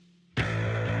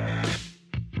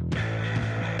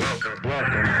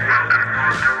Welcome to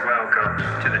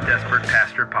the Desperate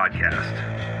Pastor Podcast.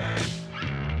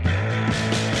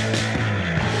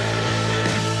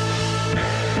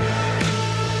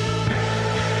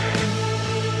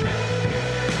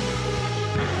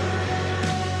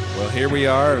 Well, here we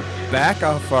are, back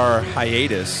off our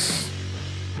hiatus.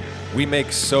 We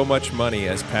make so much money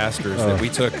as pastors that we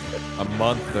took a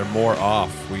month or more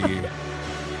off.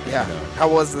 Yeah. How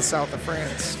was the south of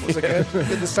France? Was it good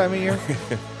this time of year?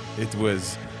 It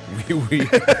was. I don't even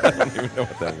know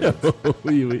what that means.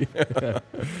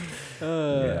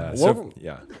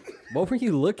 What were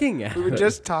you looking at? We were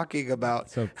just talking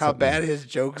about how bad his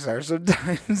jokes are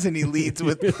sometimes, and he leads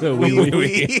with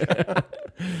wee.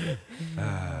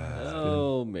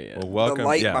 Oh man! Well, welcome. The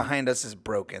light behind us is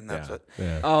broken. That's what.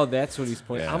 Yeah. Oh, that's what he's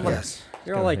pointing. I'm like,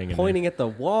 you're all like pointing at the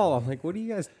wall. I'm like, what are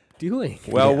you guys doing?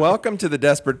 Well, welcome to the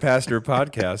Desperate Pastor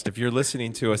Podcast. If you're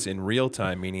listening to us in real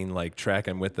time, meaning like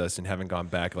tracking with us and haven't gone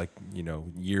back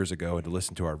years ago and to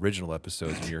listen to our original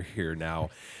episodes, and you're here now.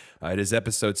 It is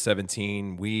episode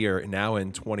 17. We are now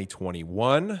in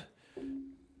 2021.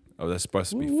 Oh, that's supposed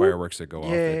to be fireworks that go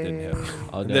off. It didn't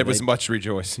happen. There was much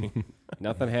rejoicing.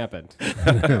 Nothing happened.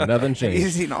 Nothing changed.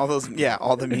 You've seen all those,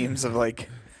 all the memes of like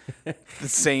the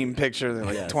same picture. They're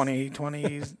like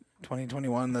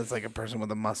 2021. That's like a person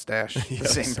with a mustache. The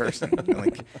same person.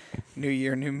 Like, new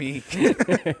year, new me.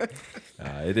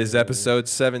 It is episode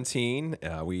 17.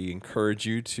 We encourage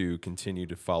you to continue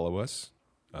to follow us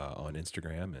on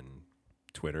Instagram and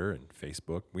Twitter and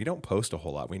Facebook. We don't post a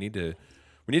whole lot. We need to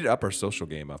up our social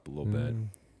game up a little bit.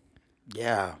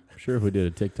 Yeah. I'm sure if we did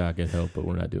a TikTok it'd help, but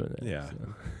we're not doing that. Yeah.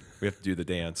 So. We have to do the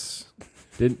dance.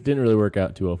 Didn't really work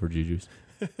out too well for Juju's.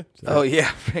 So. Oh yeah.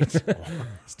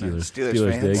 Steelers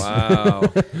fans. Wow.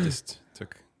 Just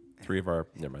took 3 of our.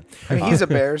 Never mind. I mean, he's a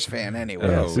Bears fan anyway.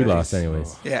 Yeah, we lost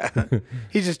anyways. Yeah.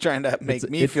 He's just trying to make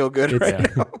me feel good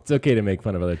right now. It's okay to make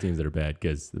fun of other teams that are bad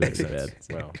because the Bears are bad.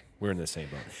 So. Well, we're in the same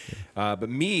boat. But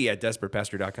me at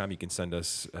desperatepastor.com, you can send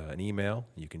us an email.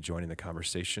 You can join in the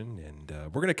conversation. And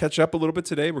we're going to catch up a little bit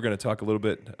today. We're going to talk a little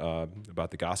bit about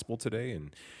the gospel today.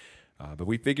 But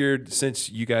we figured since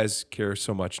you guys care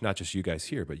so much, not just you guys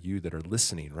here, but you that are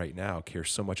listening right now care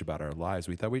so much about our lives,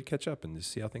 we thought we'd catch up and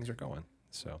just see how things are going.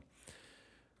 So,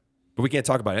 but we can't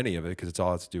talk about any of it because it's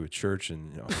all has to do with church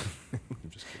and, I'm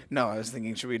just kidding. No, I was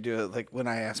thinking, should we do it like when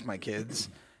I ask my kids?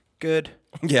 Good.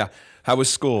 Yeah. How was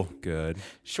school? Good.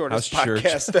 Shortest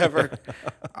podcast ever.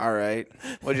 All right.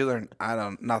 What'd you learn?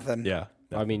 Nothing. Yeah.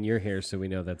 I mean, you're here, so we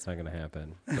know that's not going to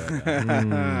happen. But,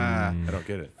 I don't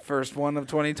get it. First one of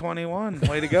 2021.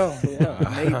 Way to go.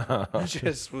 Yeah. Nate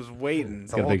just was waiting.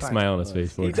 He's got a big smile on his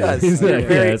face. He does. He's Very,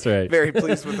 that's right. Very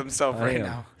pleased with himself right am.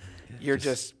 now. You're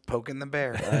just poking the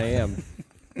bear. I am.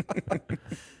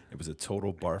 It was a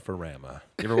total barfarama.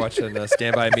 You ever watch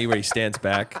Stand By Me where he stands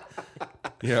back?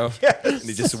 Yes. And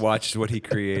he just watched what he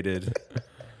created.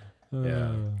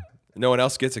 Yeah. No one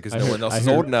else gets it because no one else is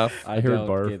old enough. I heard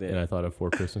barf and I thought of 4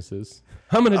 Christmases.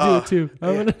 I'm going to do it too.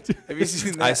 Have you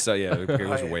seen that? I saw, it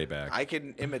goes way back. I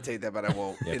can imitate that, but I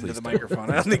won't into the don't.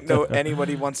 microphone. I don't think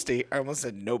anybody wants to. I almost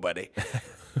said nobody.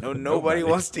 Nobody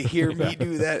wants to hear me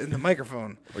do that in the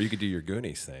microphone. Or you could do your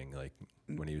Goonies thing, like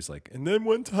when he was like, and then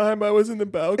one time I was in the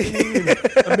balcony and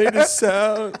I made a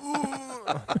sound.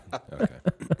 Okay.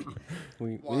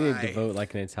 We need to devote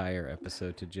like an entire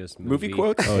episode to just Movie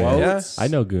quotes? Oh, yeah. yes. I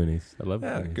know Goonies. I love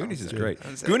Goonies. Goonies is great.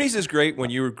 Goonies is great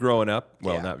when you were growing up.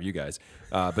 Well, not you guys.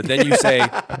 But then you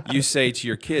say to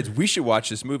your kids, we should watch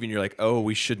this movie. And you're like, oh,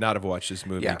 we should not have watched this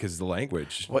movie because of the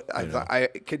language. I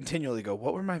continually go,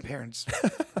 what were my parents?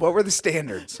 What were the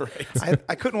standards? Right.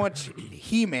 I couldn't watch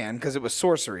He-Man because it was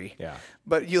sorcery. Yeah.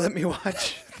 But you let me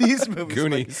watch these movies.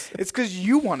 Goonies. Like, it's because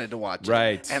you wanted to watch it.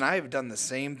 Right. And I've done the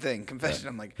same thing. Confession.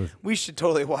 I'm like, we should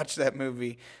totally watch that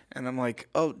movie. And I'm like,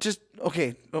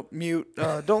 mute.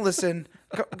 Don't listen.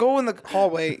 Go in the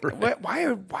hallway. Right. Why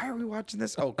are we watching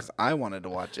this? Oh, because I wanted to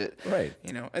watch it. Right.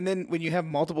 And then when you have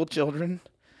multiple children,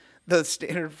 the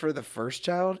standard for the first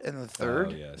child and the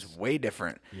third is way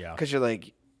different. Yeah. Because you're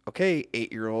like, okay,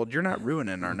 8-year-old, you're not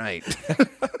ruining our night.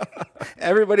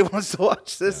 Everybody wants to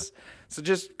watch this, so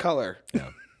just color. Yeah.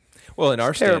 Well, in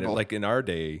our terrible. standard, like in our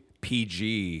day,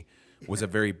 PG was a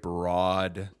very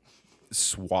broad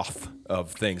swath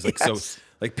of things. Like so,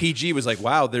 like PG was like,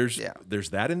 wow, there's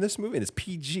that in this movie, and it's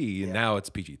PG, and now it's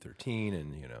PG-13,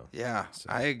 and Yeah, so.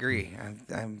 I agree.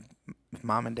 I'm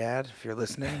Mom and Dad, if you're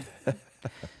listening,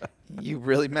 you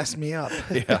really messed me up.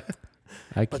 Yeah.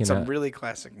 But some really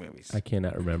classic movies. I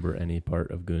cannot remember any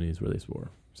part of Goonies where they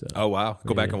swore. So. Oh, wow.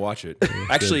 Go back and watch it.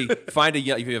 Actually, find if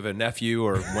you have a nephew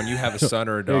or when you have a son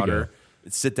or a daughter,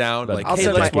 sit down, But like, I'll hey,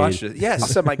 send let's my- watch it. I'll Yes.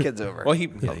 send my kids over. Well,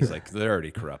 he's like, they're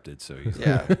already corrupted, so he's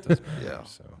Yeah. it doesn't matter, Yeah.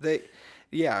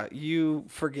 So. You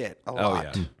forget a Oh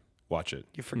lot. yeah, watch it.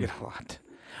 You forget a lot.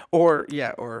 Or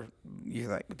you're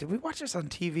like, did we watch this on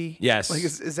TV? Yes. Like,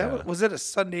 is that Yeah. was it a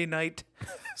Sunday night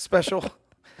special,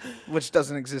 which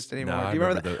doesn't exist anymore? No, I Do you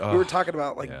remember remember that? the- we were oh, talking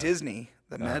about like yeah. Disney,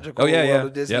 the magical Oh, yeah, world yeah.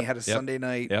 of Disney Yep, had a yep, Sunday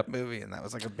night yep. movie, and that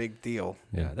was like a big deal.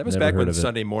 Yeah, that was Never back heard when of it.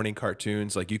 Sunday morning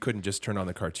cartoons, like you couldn't just turn on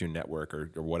the Cartoon Network or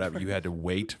whatever. You had to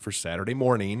wait for Saturday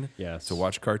morning Yes. to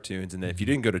watch cartoons. And then if you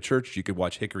didn't go to church, you could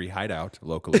watch Hickory Hideout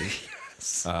locally.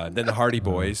 Then the Hardy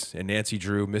Boys and Nancy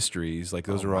Drew Mysteries. Like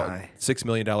those Oh, are all my. $6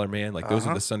 Million Man. Like those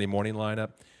are the Sunday morning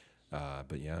lineup.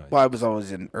 But yeah. Well, I was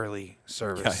always in early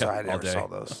service, Yeah, so yeah, I all never day. saw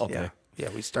those. All yeah, day. yeah,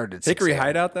 we started at 6 Hickory a.m.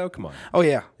 Hideout, though? Come on. Oh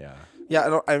yeah, Yeah.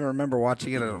 yeah. I remember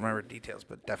watching it. I don't remember details,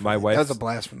 but definitely My wife, that was a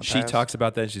blast from the she past. talks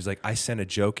about that. And she's like, I sent a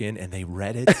joke in and they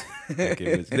read it. Like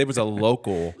it was a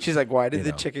local. She's like, "Why did you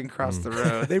the know. chicken cross the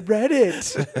road?" They read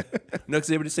it. No, because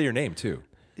they would just say your name too.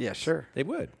 Yeah, sure. They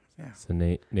would. So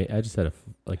Nate, I just had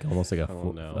almost like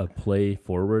Oh, no. a play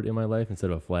forward in my life instead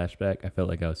of a flashback. I felt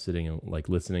like I was sitting and like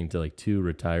listening to like two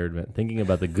retired men thinking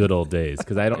about the good old days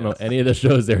because I don't know any of the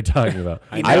shows they were talking about.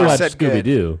 He I never watched said good. Scooby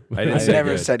Doo. I I didn't say never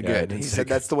good. said Yeah, I good. didn't He say said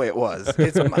good. that's the way it was.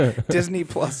 Disney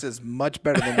Plus is much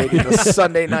better than maybe the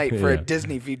Sunday night for a Yeah.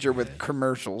 Disney feature with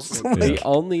commercials. The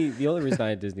only reason I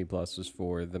had Disney Plus was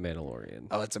for The Mandalorian.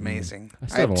 Oh, it's amazing. I I,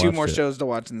 still have haven't 2 more watched it. shows to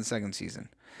watch in the second season.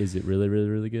 Is it really, really,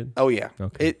 really good? Oh yeah.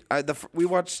 Okay. We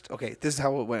watched. Okay, this is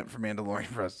how it went for Mandalorian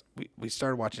for us. We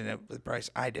started watching it with Bryce.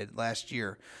 I did last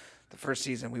year. The first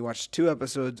season, we watched 2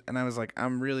 episodes, and I was like,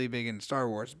 I'm really big into Star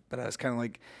Wars, but I was kind of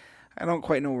like, I don't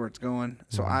quite know where it's going,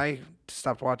 so I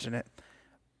stopped watching it.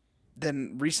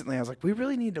 Then recently, I was like, we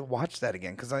really need to watch that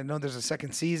again because I know there's a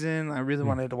second season. I really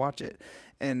wanted to watch it,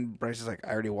 and Bryce is like,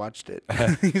 I already watched it.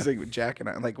 He's like, Jack and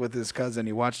I, like with his cousin,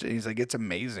 he watched it. And he's like, it's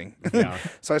amazing. Yeah.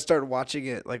 So I started watching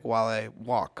it like while I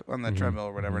walk on the treadmill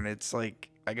or whatever, and it's like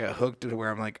I got hooked to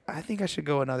where I'm like, I think I should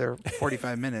go another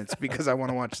 45 minutes because I want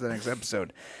to watch the next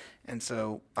episode. And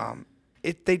so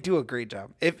they do a great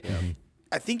job.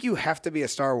 I think you have to be a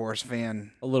Star Wars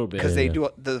fan A little bit. because they do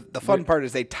the fun part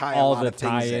is they tie all a lot the of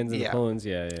things in. tie-ins and Yeah. pull-ins.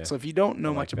 Yeah. So if you don't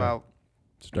know much about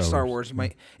Star Star Wars. Wars, you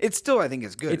might. It's still I think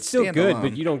it's good. it's still good, standalone.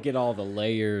 but you don't get all the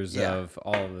layers Yeah. of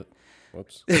all the.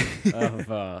 Whoops. of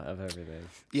everything.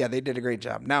 Yeah, they did a great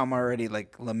job. Now I'm already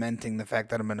like lamenting the fact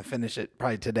that I'm going to finish it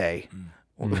probably today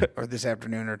or this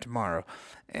afternoon or tomorrow,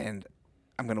 and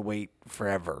I'm going to wait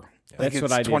forever. Like That's what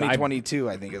it's I did. 2022,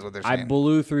 I think is what they're I saying.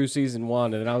 blew through season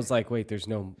 1, and then I was like, "Wait, there's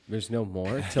no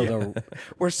more till the."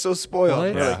 We're so spoiled.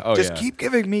 What? We're Yeah. like, Oh, just yeah. keep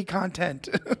giving me content.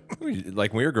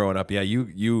 Like when we were growing up, yeah,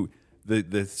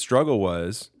 the struggle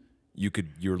was you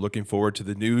were looking forward to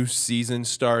the new season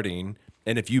starting,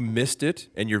 and if you missed it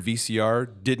and your VCR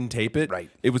didn't tape it,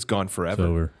 Right. it was gone forever. It's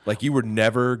over. Like you were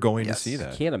never going Yes. to see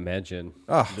that. Can't imagine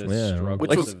Oh, the yeah. struggle. Which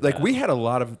Like, was- like we had a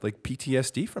lot of like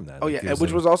PTSD from that. Oh Like, yeah, it and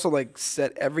which like- was also like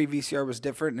set. Every VCR was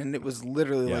different, and it was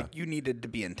literally Yeah. like you needed to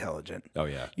be intelligent. Oh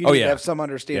yeah. You Oh need yeah. to have some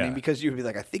understanding Yeah. because you'd be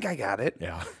like, I think I got it.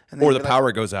 Yeah. And then Or you'd the be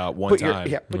power goes out one Put time.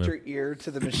 your ear to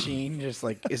the machine, just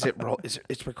like, is it roll?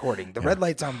 It's recording. The red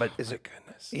light's on, but is it?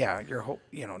 Goodness. Yeah, your whole.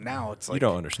 Now it's like You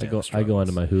don't I understand. go, the I go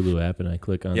onto struggles. my Hulu app and I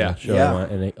click on Yeah. the show Yeah. I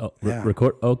want, and they Yeah.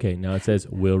 record. Okay, now it says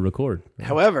will record.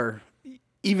 However,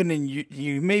 even in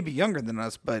you may be younger than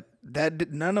us, but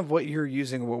none of what you're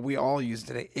using, or what we all use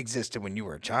today, existed when you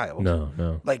were a child.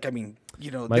 No. Like I mean,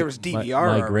 there was DVR. My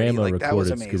already. grandma Like, that was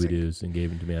recorded amazing. Scooby Doo's and gave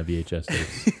them to me on VHS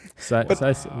tapes.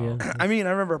 Yeah. I mean,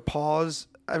 I remember Pause.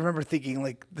 I remember thinking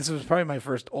like this was probably my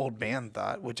first old man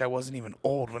thought, which I wasn't even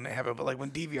old when it happened. But like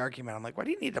when DVR came out, I'm like, why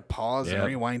do you need to pause and Yeah.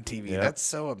 rewind TV? Yeah. That's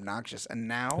so obnoxious. And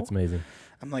now It's amazing.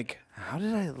 I'm like, how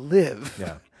did I live?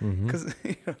 Yeah. Because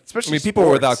I especially mean, people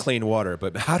were without sports. clean water,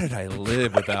 but how did I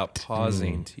live without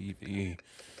pausing TV?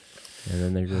 And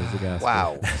then there goes the gospel.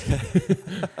 Wow.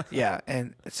 Yeah,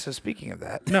 and so speaking of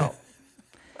that, no.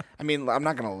 I mean, I'm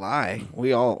not gonna lie.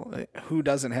 Who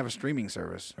doesn't have a streaming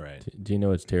service? Right. Do you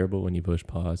know it's terrible when you push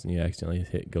pause and you accidentally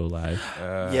hit go live?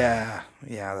 Yeah,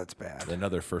 that's bad.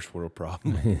 Another first world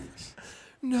problem.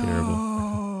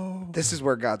 Terrible. This is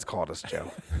where God's called us,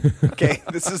 Joe. Okay,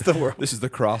 this is the world. This is the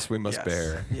cross we must Yes.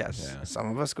 bear. Yes. Yeah. Some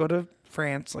of us go to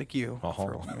France like you.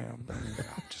 Uh-huh.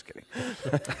 Just kidding.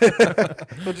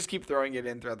 We'll just keep throwing it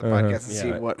in throughout the podcast and see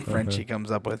Yeah. what French he comes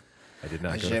up with. I did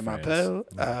not go Je to m'appelle.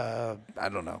 France. I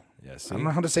don't know. Yeah, I see? don't know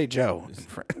how to say Joe. in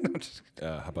French.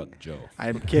 How about Joe?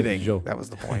 I'm kidding. Joe. That was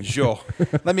the point. Joe.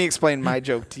 Let me explain my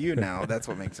joke to you now. That's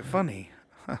what makes it funny.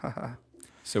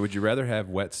 So would you rather have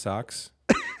wet socks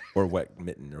or wet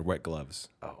mitten or wet gloves?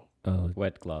 Oh. Oh,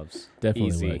 Wet gloves. definitely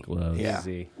Easy. wet gloves. Yeah.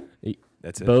 Easy.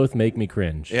 That's it. Both make me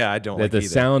cringe. Yeah, I don't That like the either.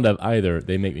 sound of either,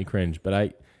 they make me cringe, but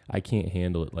I can't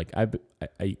handle it. Like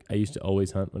I used to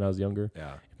always hunt when I was younger.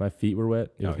 Yeah. If my feet were wet,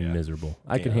 it Oh, was yeah. miserable.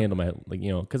 I could Yeah. handle my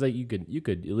because you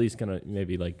could at least kind of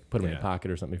maybe like put them in Yeah. a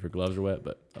pocket or something if your gloves are wet.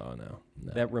 But oh no.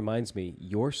 That reminds me,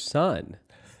 your son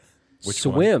Which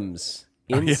one? swims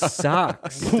in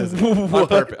socks on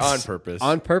purpose. On purpose.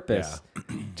 on purpose.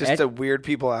 Just to weird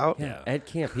people out. Yeah. At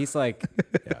camp, he's like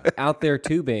out there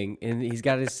tubing, and he's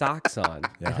got his socks on.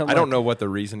 Yeah. And I'm I don't like, know what the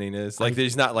reasoning is. Like,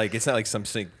 there's not like it's not like some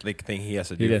thing he has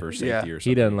to do for safety or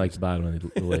something. He doesn't like the bottom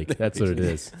of the lake. That's what it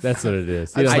is. That's what it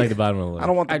is. He doesn't like the bottom of the lake. I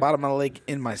don't want the bottom of the lake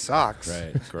in my socks.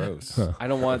 Right. Gross. I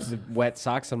don't want the wet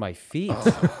socks on my feet.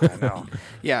 I know.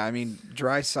 Yeah, I mean,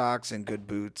 dry socks and good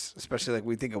boots, especially like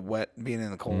we think of wet being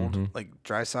in the cold. Mm-hmm. Like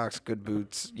dry socks, good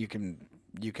boots, you can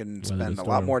the spend a lot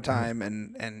storm. more time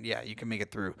and yeah, you can make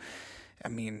it through. I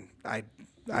mean, I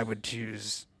would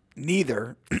choose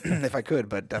neither if I could,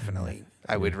 but definitely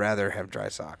I would rather have dry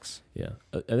socks. Yeah,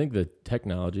 I think the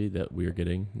technology that we're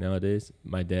getting nowadays.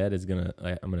 My dad is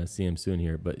I'm gonna see him soon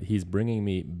here, but he's bringing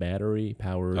me battery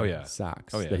powered Oh, yeah.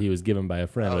 socks Oh, yeah. that he was given by a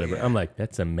friend. Oh, Whatever. yeah. I'm like,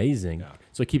 that's amazing.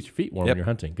 So it keeps your feet warm Yep. when you're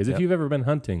hunting. Because if Yep. you've ever been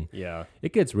hunting, Yeah.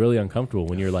 it gets really uncomfortable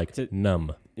when you're like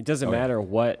numb. It doesn't matter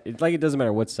what it doesn't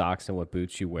matter what socks and what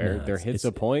boots you wear. No, there it's- hits it's-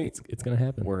 a point It's gonna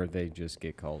happen. where they just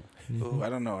get cold. Ooh, I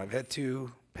don't know. I've had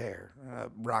two pair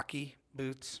Rocky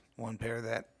boots, one pair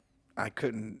that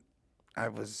I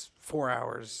was 4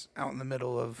 hours out in the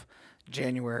middle of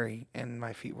January and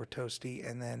my feet were toasty.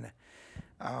 And then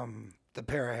the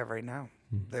pair I have right now,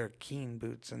 they're Keen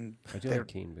boots. And I do they're like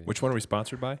teen boots. Which one are we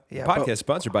sponsored by? Yeah, The podcast but-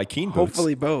 sponsored by Keen Boots.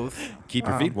 hopefully both. Keep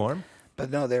your feet warm. But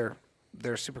no, they're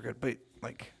super good. But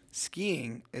like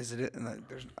skiing,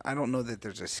 I don't know that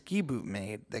there's a ski boot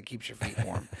made that keeps your feet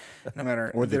warm. No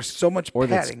matter, there's so much or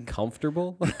that's padding.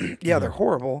 comfortable. Yeah, they're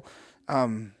horrible.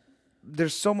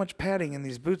 There's so much padding in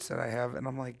these boots that I have, and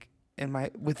I'm like,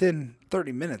 within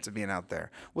 30 minutes of being out there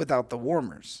without the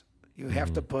warmers. You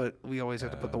have to we always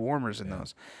have to put the warmers in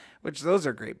those, which those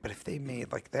are great. But if they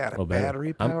made like that, a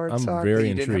battery powered I'm sock, very that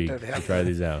you didn't intrigued have to try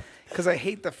these out. because I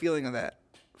hate the feeling of that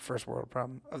first world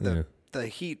problem of the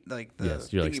heat, like the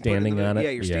Yes, you're like thing you put in standing the- on it. Yeah,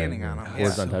 you're standing on them.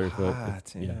 Horizontal your foot.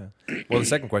 Hot, yeah. Well, the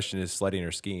second question is sledding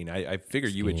or skiing. I figure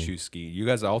you would Skiing. choose skiing. You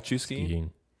guys all choose skiing?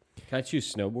 Skiing. Can I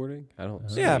choose snowboarding? I don't.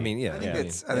 Yeah, I ski. mean, yeah. I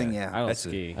think I mean, yeah. I don't That's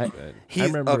ski. I- but- He's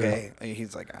remember- okay.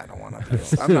 He's like, I don't want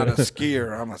to. I'm not a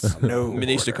skier. I'm a snowboarder. I mean,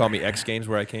 they used to call me X Games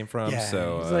where I came from. Yeah,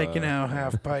 So he's like,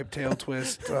 half pipe, tail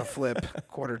twist, flip,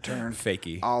 quarter turn,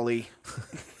 fakey. ollie.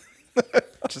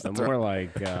 Just I'm throw- more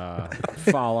like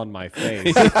fall on my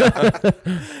face.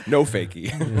 No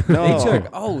fakey. They took.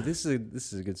 Oh, this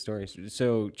is a good story.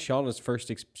 So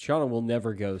Shauna will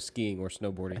never go skiing or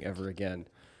snowboarding ever again.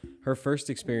 Her first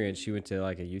experience, she went to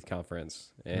like a youth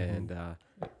conference and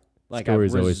like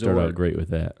Stories a always start out resort. great with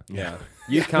that. Yeah,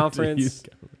 youth conference. Youth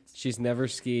She's never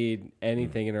skied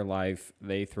anything in her life.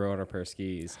 They throw on a pair of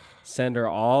skis, send her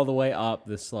all the way up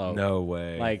the slope. No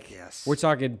way. Like Yes. we're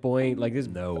talking buoyant, like this,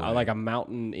 No way. like a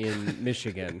mountain in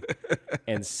Michigan,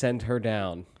 and send her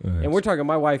down. And we're talking.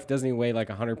 My wife doesn't even weigh like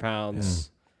 100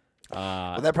 pounds.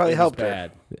 Well, that probably it was helped her.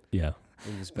 bad. Yeah.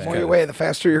 It was The more bad. you weigh, the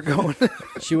faster you're going.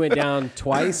 She went down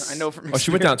twice. I know from Oh, she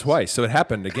went down experience. twice, so it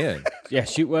happened again. Yeah,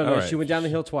 she went. All right. She went down the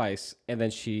hill twice, and then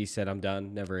she said, "I'm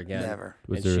done, never again." Never.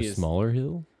 Was And there a she is- smaller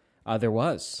hill? There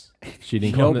was. She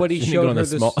didn't go on the- Nobody she didn't showed go on her the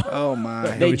this. small. Oh my.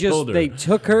 They Nobody just told her. they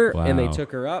took her and they Wow.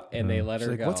 took her up and they let She's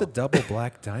her like, go. what's a double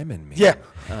black diamond mean? Yeah.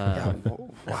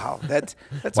 Wow. That's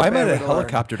Why a am I bad in a way to learn.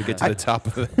 helicopter to get to the top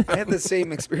of the? I had the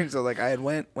same experience though. Like I had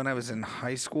went when I was in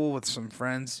high school with some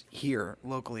friends here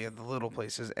locally at the little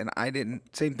places, and I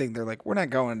didn't. Same thing. They're like, we're not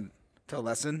going to a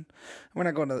lesson. We're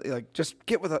not going to like just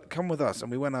come with us.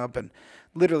 And we went up, and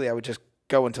literally I would just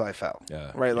go until I fell.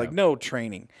 Yeah, Right. Like yeah. no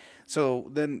training. So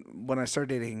then when I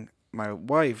started dating my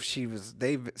wife,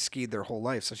 they've skied their whole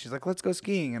life. So she's like, let's go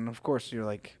skiing. And of course you're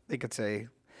like, they could say,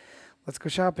 let's go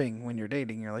shopping when you're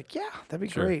dating. You're like, yeah, that'd be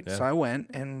Sure, great. yeah. So I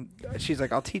went, and she's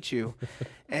like, I'll teach you.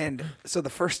 And so the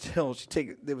first hill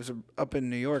it was up in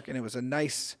New York, and it was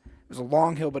a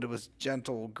long hill, but it was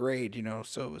gentle grade,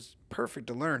 so it was perfect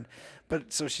to learn.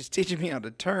 But so she's teaching me how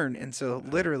to turn, and so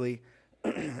literally,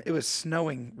 it was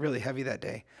snowing really heavy that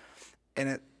day,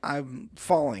 and I'm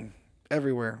falling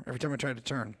everywhere every time I tried to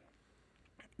turn.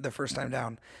 The first time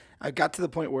down, I got to the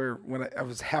point where when I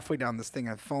was halfway down this thing,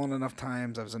 I'd fallen enough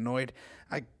times. I was annoyed.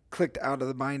 I clicked out of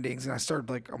the bindings and I started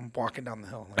I'm walking down the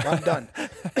hill. Like I'm done.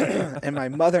 And my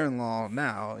mother-in-law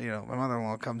now, my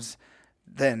mother-in-law comes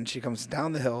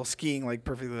down the hill skiing like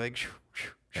perfectly, like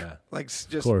Yeah. like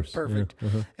just course, yeah, perfect.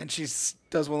 And she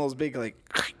does one of those big like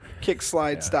kick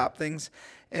slide stop things.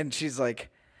 And she's like,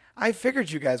 I figured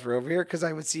you guys were over here because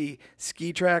I would see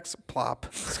ski tracks,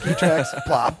 plop, ski tracks,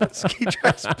 plop, ski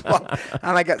tracks, plop.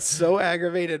 And I got so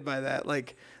aggravated by that,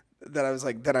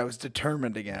 that I was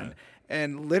determined again.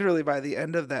 And literally by the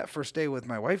end of that first day with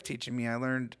my wife teaching me, I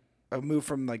learned a move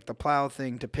from like the plow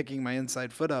thing to picking my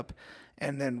inside foot up.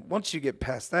 And then once you get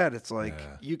past that, it's like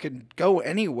you can go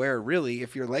anywhere really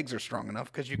if your legs are strong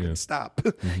enough because you can stop.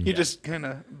 You just kind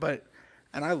of,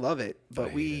 and I love it.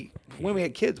 But when we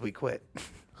had kids, we quit.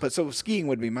 But so skiing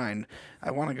would be mine.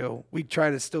 I want to go. We try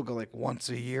to still go like once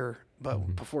a year,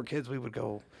 but before kids, we would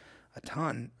go a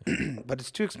ton. But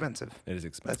it's too expensive. It is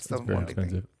expensive. That's the Very one big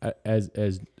thing. expensive.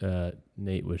 As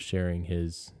Nate was sharing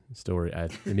his story, I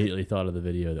immediately thought of the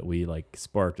video that we like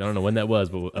sparked. I don't know when that was,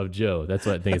 but of Joe. That's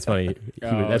why I think it's funny.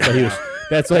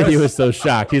 That's why he was so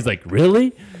shocked. He's like,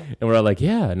 "Really?" And we're all like,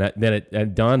 "Yeah." And then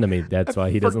it dawned on me that's why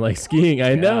he doesn't like skiing.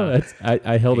 I know.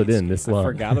 I held it in this long. I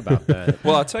forgot about that.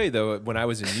 Well, I'll tell you though, when I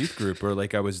was in youth group or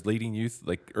like I was leading youth,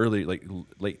 like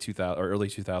late 2000 or early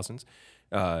 2000s,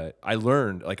 I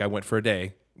learned, like I went for a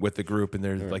day with the group and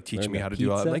they're like teaching me how to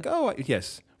do all that. I'm like,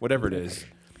 yes, whatever it is.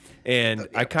 And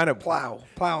I kind of Plowing.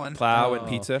 plow and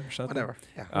pizza or something. Whatever.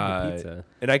 Yeah. Pizza.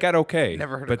 And I got okay.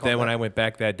 Never heard it But called then when that. I went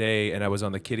back that day and I was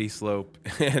on the kiddie slope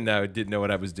and I didn't know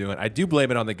what I was doing, I do blame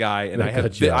it on the guy. And That I have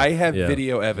cut you off. I have Yeah.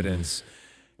 video evidence,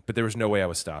 but there was no way I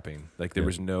was stopping. Like there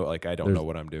was no I don't know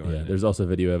what I'm doing. Yeah, there's also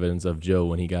video evidence of Joe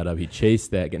when he got up. He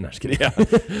chased that. No, just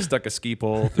kidding. Stuck a ski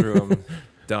pole through him.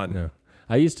 Done. No.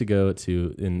 I used to go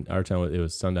to, in our town, it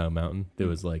was Sundown Mountain. There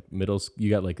was like you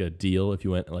got like a deal if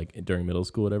you went like during middle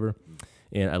school, whatever.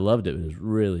 And I loved it. It was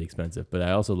really expensive, but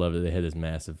I also loved it. They had this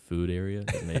massive food area.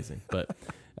 It was amazing. But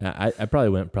I probably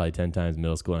went 10 times in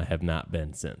middle school, and I have not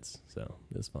been since. So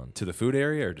it was fun. To the food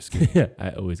area or just skiing? Yeah, I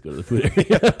always go to the food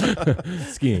area.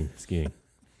 Skiing.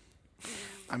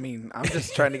 I mean, I'm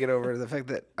just trying to get over the fact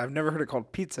that I've never heard it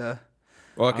called pizza.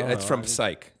 Well, okay, it's from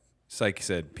Psych. Psych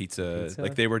said pizza.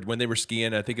 Like when they were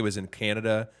skiing, I think it was in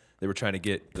Canada. They were trying to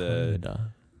get the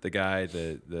guy,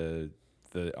 the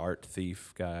art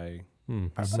thief guy.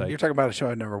 Psych. You're talking about a show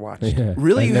I've never watched. Yeah.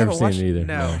 Really? I've You never haven't seen watched it either.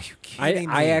 No. Are you kidding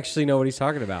I me? actually know what he's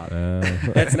talking about.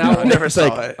 That's not. I never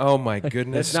saw it. Oh my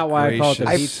goodness! That's not why I call it the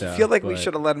I pizza. feel like we but-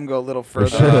 should have let him go a little further.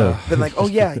 should've. Been like, oh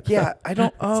yeah. I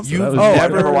don't. You've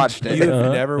I've never watched it. You've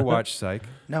never watched Psych?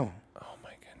 No. Oh my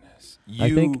goodness!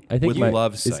 I think would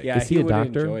love is, Psych. Yeah, is he he a would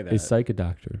doctor? enjoy that. Is Psych a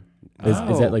doctor? Is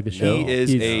that like the show? He is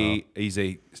he's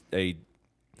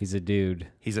He's a dude.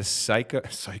 he's a psycho.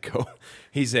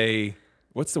 He's a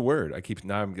what's the word? I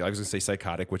was gonna say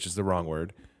psychotic, which is the wrong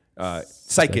word.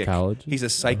 Psychic. Psychology? He's a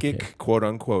psychic, quote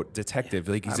unquote, detective.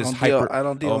 Like he's I just don't deal- hyper. I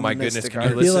don't deal oh in my the goodness! mystic Can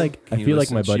arts. you I feel listen? like Can I you feel like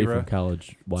listen, my buddy Shira? from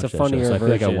college watched It's a that show, funnier so I feel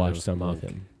like I version watched of some of Psych.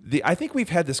 him. I think we've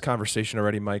had this conversation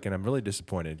already, Mike, and I'm really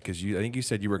disappointed because I think you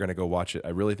said you were going to go watch it. I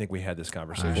really think we had this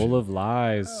conversation. Full of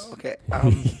lies. Okay.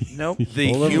 Nope.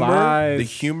 the Full of humor,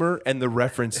 lies. and the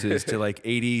references to like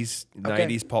 80s,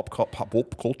 90s pop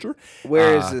culture.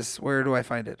 Where is this? Where do I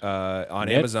find it? On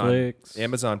Netflix.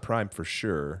 Amazon Prime for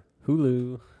sure.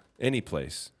 Hulu. Any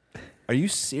place. Are you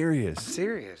serious?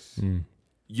 Serious.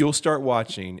 You'll start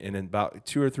watching, and in about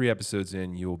 2 or 3 episodes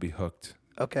in, you will be hooked.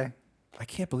 Okay. I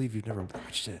can't believe you've never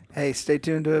watched it. Hey, stay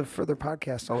tuned to a further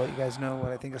podcast. I'll let you guys know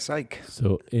what I think of Psych.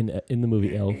 So in the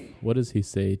movie Elf, what does he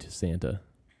say to Santa?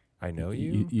 I know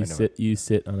you. You I know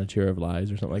sit on a chair of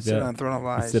lies or something like Sit that. on Throne of You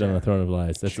Lies. sit on yeah. a throne of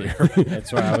lies. That's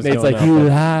That's where I was Nate's going like off you of.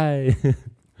 lie.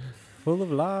 Full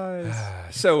of lies.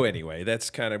 So anyway,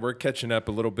 that's we're catching up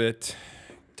a little bit,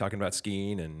 talking about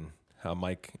skiing and how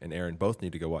Mike and Aaron both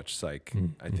need to go watch Psych.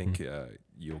 I think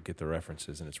you'll get the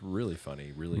references, and it's really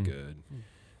funny, really good.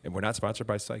 And we're not sponsored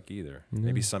by Psych either.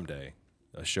 Maybe someday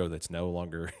a show that's no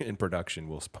longer in production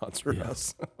will sponsor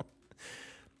us.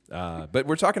 But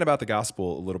we're talking about the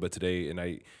gospel a little bit today,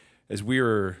 and as we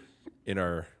were in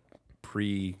our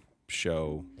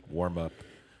pre-show warm-up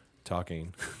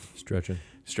talking,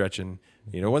 Stretching.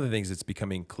 one of the things that's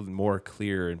becoming more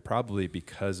clear, and probably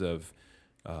because of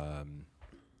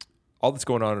all that's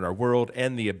going on in our world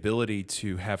and the ability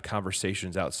to have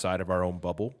conversations outside of our own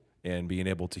bubble and being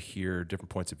able to hear different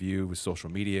points of view with social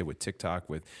media, with TikTok,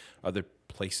 with other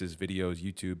places, videos,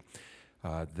 YouTube,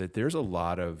 that there's a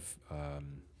lot of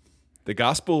the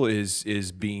gospel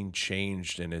is being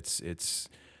changed, and it's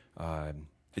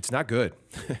not good.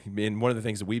 And one of the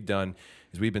things that we've done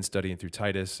is we've been studying through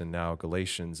Titus and now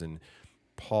Galatians, and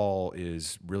Paul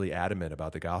is really adamant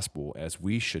about the gospel, as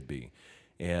we should be.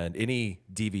 And any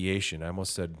deviation, I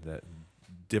almost said that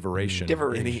diveration.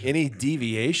 Any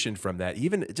deviation from that,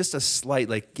 even just a slight,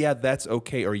 like, yeah, that's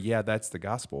okay, or yeah, that's the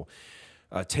gospel,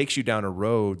 takes you down a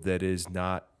road that is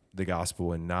not the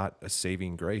gospel and not a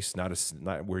saving grace,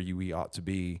 not where we ought to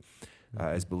be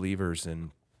as believers.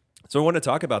 And so I want to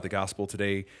talk about the gospel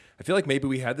today. I feel like maybe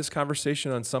we had this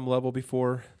conversation on some level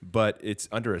before, but it's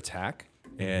under attack,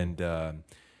 and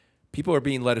people are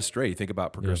being led astray. You think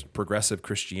about progressive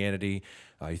Christianity.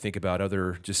 You think about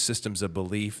other just systems of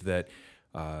belief that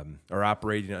are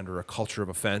operating under a culture of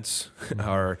offense,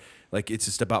 or like it's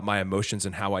just about my emotions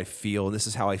and how I feel. And this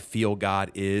is how I feel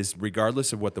God is,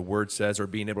 regardless of what the Word says, or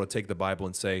being able to take the Bible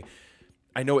and say,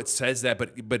 I know it says that,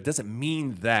 but it doesn't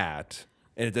mean that,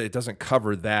 and it doesn't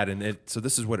cover that. And so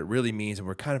this is what it really means. And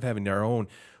we're kind of having our own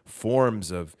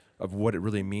forms of what it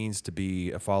really means to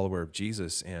be a follower of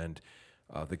Jesus. And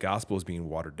the gospel is being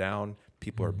watered down.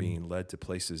 People are being led to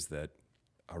places that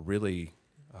are really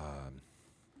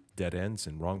dead ends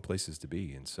and wrong places to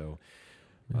be. And so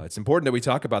it's important that we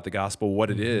talk about the gospel, what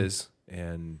it is,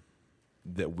 and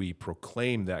that we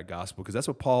proclaim that gospel, because that's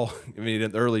what Paul, in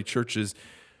the early churches,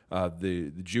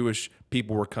 the Jewish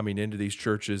people were coming into these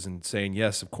churches and saying,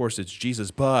 yes, of course it's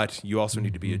Jesus, but you also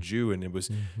need to be a Jew. And it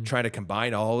was trying to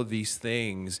combine all of these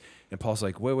things. And Paul's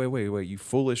like, wait, you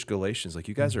foolish Galatians, like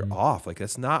you guys are off. Like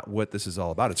that's not what this is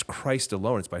all about. It's Christ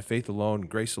alone. It's by faith alone,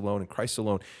 grace alone, and Christ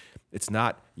alone. It's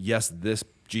not, yes, this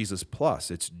Jesus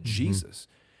plus, it's Jesus.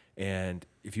 And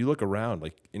if you look around,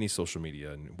 like any social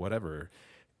media and whatever,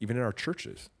 even in our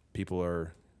churches, people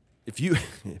are,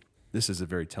 this is a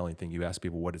very telling thing. You ask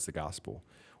people, what is the gospel?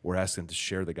 Or ask them to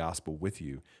share the gospel with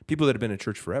you. People that have been in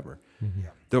church forever.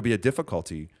 There'll be a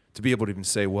difficulty to be able to even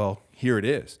say, well, here it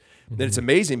is. Then it's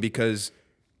amazing, because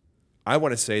I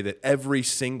want to say that every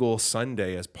single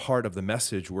Sunday, as part of the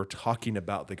message, we're talking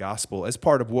about the gospel, as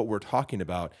part of what we're talking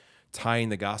about, tying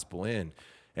the gospel in.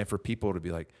 And for people to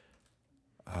be like,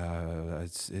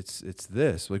 it's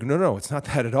this. Like, no, it's not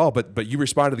that at all. But you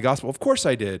responded to the gospel. Of course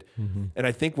I did. And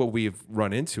I think what we've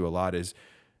run into a lot is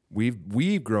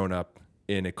we've grown up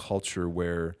in a culture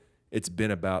where it's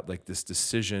been about like this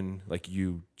decision, like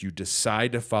you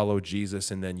decide to follow Jesus,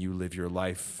 and then you live your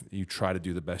life. You try to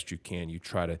do the best you can. You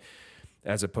try to,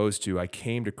 as opposed to, I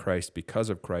came to Christ because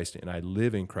of Christ, and I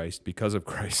live in Christ because of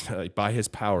Christ, like by his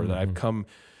power, that I've come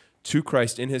to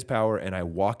Christ in his power, and I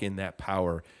walk in that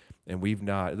power. And we've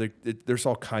not, there's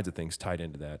all kinds of things tied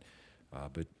into that.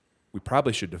 But we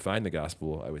probably should define the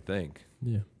gospel, I would think.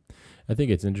 Yeah. I think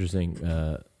it's interesting.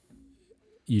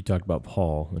 You talked about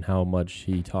Paul and how much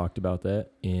he talked about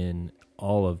that in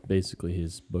all of basically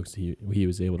his books he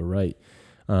was able to write.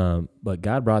 But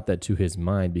God brought that to his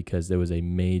mind because there was a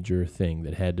major thing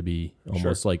that had to be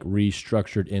almost like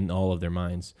restructured in all of their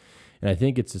minds. And I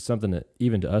think it's something that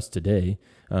even to us today,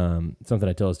 something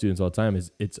I tell the students all the time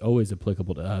is it's always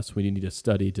applicable to us. We need to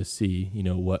study to see,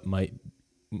 what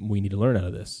we need to learn out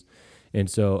of this. And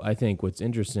so I think what's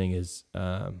interesting is,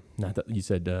 not that you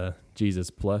said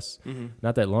Jesus plus,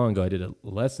 not that long ago I did a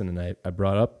lesson and I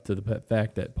brought up to the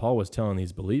fact that Paul was telling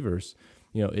these believers,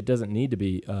 it doesn't need to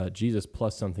be Jesus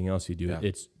plus something else you do. Yeah.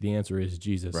 It's the answer is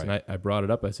Jesus. Right. And I brought it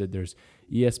up. I said, there's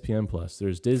ESPN plus,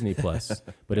 there's Disney plus,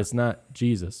 but it's not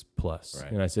Jesus plus.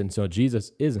 Right. And I said, so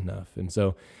Jesus is enough. And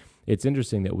so it's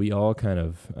interesting that we all kind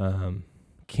of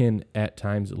can at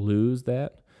times lose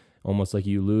that, almost like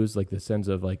you lose like the sense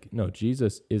of like, no,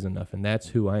 Jesus is enough. And that's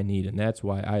who I need. And that's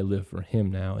why I live for him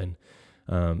now.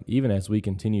 And even as we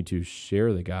continue to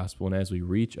share the gospel and as we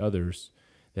reach others,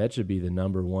 that should be the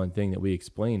number one thing that we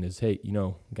explain is, hey,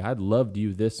 God loved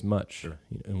you this much. Sure.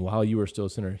 And while you were still a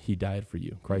sinner, he died for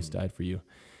you. Christ died for you.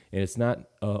 And it's not,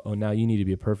 now you need to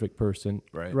be a perfect person.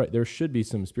 Right. There should be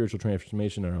some spiritual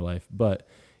transformation in our life, but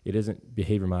it isn't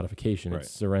behavior modification. Right.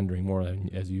 It's surrendering more,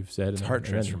 as you've said. It's heart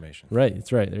transformation. Right.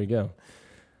 That's right. There you go.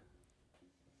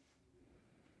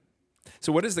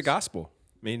 So what is the gospel?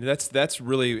 I mean, that's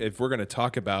really, if we're going to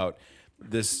talk about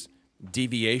this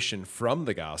deviation from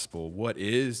the gospel, what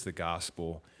is the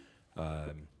gospel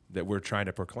that we're trying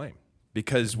to proclaim?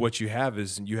 Because what you have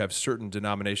is you have certain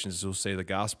denominations that will say the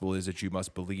gospel is that you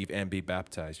must believe and be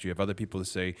baptized. You have other people that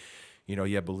say,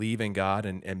 believe in God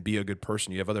and be a good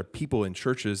person. You have other people in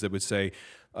churches that would say,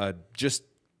 just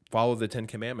follow the 10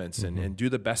 Commandments and do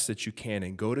the best that you can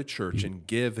and go to church and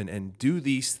give and do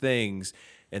these things,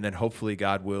 and then hopefully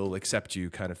God will accept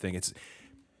you, kind of thing. It's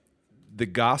the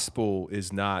gospel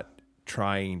is not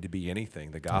trying to be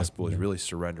anything. The gospel is really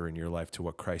surrendering your life to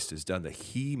what Christ has done, that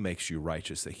he makes you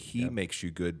righteous, that he makes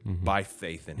you good by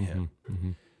faith in him.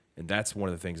 And that's one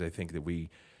of the things I think that we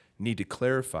need to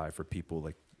clarify for people,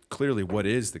 like clearly what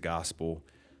is the gospel,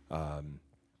 and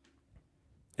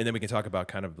then we can talk about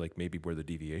kind of like maybe where the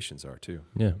deviations are too.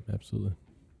 Yeah, absolutely.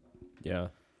 Yeah.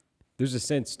 There's a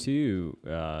sense too,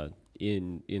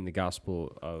 in the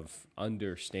gospel of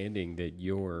understanding that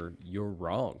you're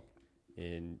wrong,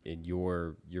 and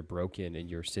you're broken and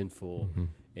you're sinful,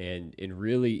 and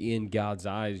really in God's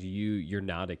eyes you're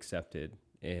not accepted,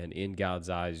 and in God's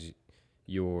eyes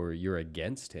you're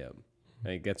against Him. I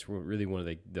think that's really one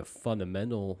of the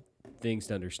fundamental things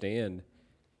to understand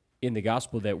in the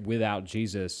gospel, that without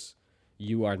Jesus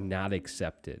you are not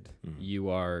accepted. You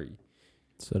are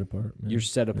Set apart. Man. You're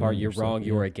set apart. Yeah, you're wrong.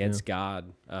 You're yeah, against yeah.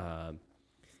 God.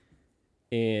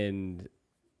 And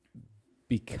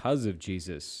because of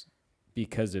Jesus,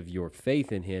 because of your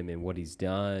faith in Him and what He's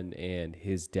done and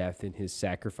His death and His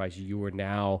sacrifice, you are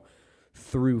now,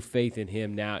 through faith in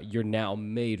Him, you're now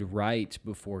made right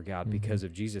before God because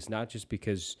of Jesus. Not just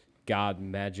because God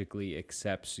magically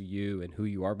accepts you and who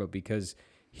you are, but because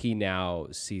He now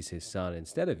sees His Son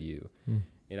instead of you.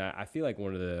 And I feel like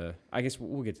one of the, I guess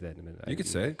we'll get to that in a minute. You could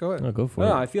say it. Go ahead. No, go for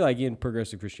No, it. I feel like in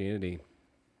progressive Christianity,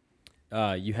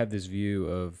 you have this view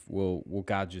of, well,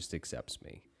 God just accepts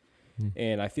me.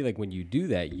 And I feel like when you do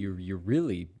that, you're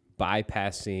really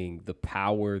bypassing the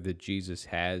power that Jesus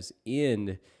has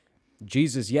in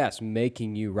Jesus, yes,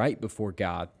 making you right before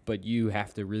God, but you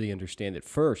have to really understand that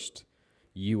first,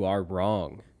 you are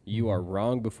wrong. You are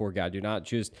wrong before God. You're not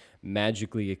just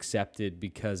magically accepted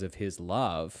because of His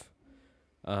love.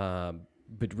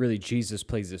 But really, Jesus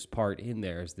plays this part in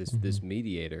there as this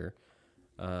mediator,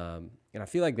 and I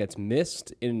feel like that's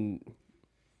missed in,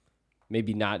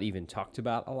 maybe not even talked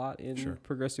about a lot in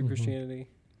progressive Christianity.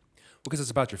 Because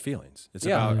it's about your feelings. It's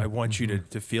Yeah. about, I want you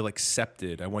to feel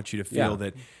accepted. I want you to feel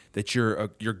that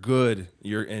you're good.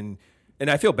 And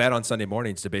I feel bad on Sunday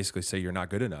mornings to basically say you're not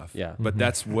good enough. Yeah. But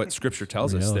that's what Scripture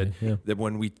tells us, that Reality, yeah. that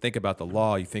when we think about the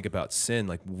law, you think about sin,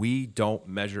 like we don't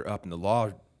measure up, and the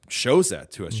law shows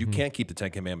that to us. You can't keep the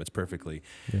 10 Commandments perfectly.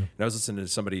 And I was listening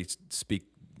to somebody speak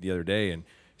the other day, and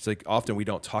it's like often we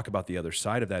don't talk about the other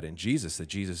side of that in Jesus, that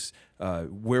Jesus,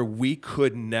 where we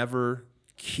could never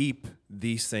keep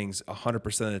these things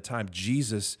 100% of the time,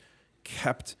 Jesus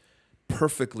kept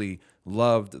perfectly,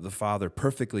 loved the Father,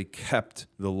 perfectly kept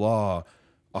the law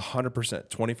 100%,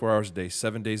 24 hours a day,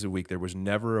 7 days a week. There was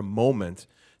never a moment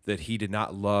that He did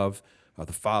not love,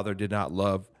 the Father did not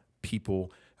love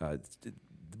people.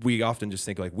 We often just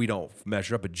think like we don't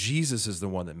measure up, but Jesus is the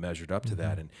one that measured up to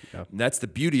that. And that's the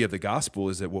beauty of the gospel,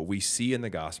 is that what we see in the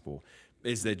gospel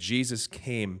is that Jesus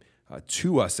came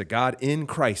to us, that God in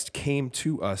Christ came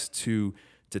to us to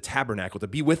tabernacle, to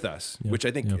be with us, which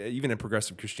I think even in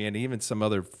progressive Christianity, even some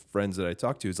other friends that I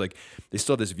talk to, is like they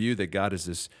still have this view that God is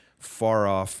this far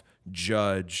off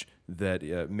judge,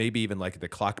 that maybe even like the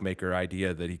clockmaker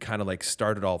idea, that He kind of like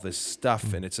started all this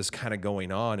stuff and it's just kind of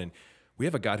going on. And we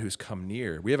have a God who's come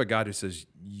near. We have a God who says,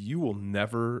 you will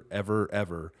never, ever,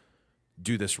 ever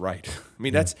do this right. I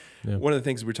mean, that's one of the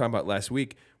things we were talking about last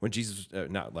week when Jesus,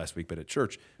 not last week, but at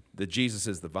church, that Jesus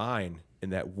is the vine,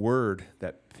 and that word,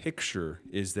 that picture,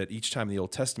 is that each time in the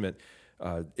Old Testament,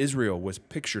 Israel was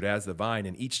pictured as the vine,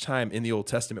 and each time in the Old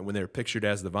Testament when they were pictured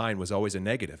as the vine was always a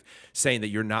negative, saying that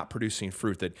you're not producing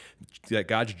fruit, that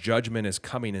God's judgment is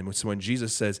coming. And so when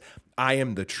Jesus says, I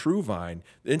am the true vine,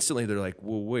 instantly they're like,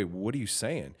 well, wait, what are you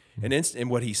saying? And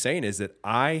what He's saying is that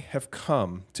I have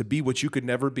come to be what you could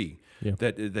never be,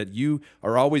 that you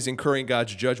are always incurring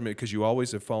God's judgment because you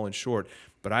always have fallen short,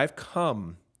 but I've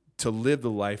come to live the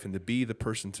life and to be the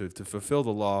person to fulfill the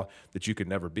law that you could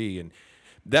never be. And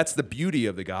that's the beauty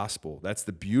of the gospel. That's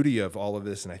the beauty of all of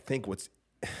this. And I think what's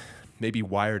maybe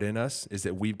wired in us is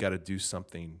that we've got to do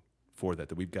something for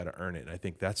that we've got to earn it. And I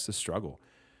think that's the struggle,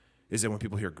 is that when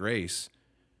people hear grace,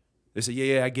 they say,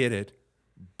 yeah, I get it,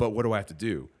 but what do I have to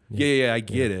do? Yeah, I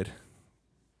get it,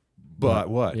 but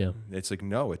what? Yeah. It's like,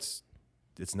 no, it's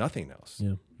nothing else.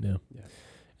 Yeah.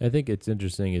 I think it's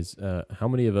interesting is how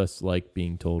many of us like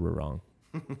being told we're wrong?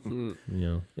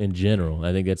 In general,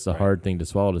 I think that's the hard thing to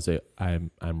swallow, to say I'm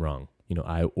wrong.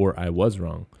 I was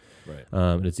wrong. Right.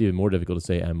 And it's even more difficult to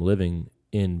say I'm living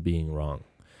in being wrong.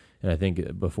 And I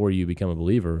think before you become a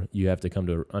believer, you have to come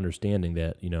to understanding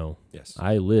that Yes.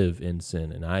 I live in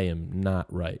sin and I am not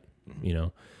right.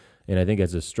 And I think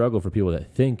it's a struggle for people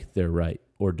that think they're right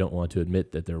or don't want to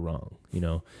admit that they're wrong.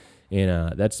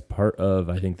 And that's part of,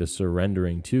 I think, the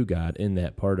surrendering to God in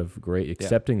that part of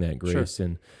accepting that grace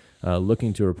and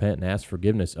looking to repent and ask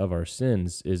forgiveness of our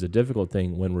sins is a difficult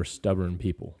thing when we're stubborn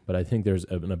people. But I think there's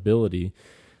an ability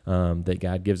that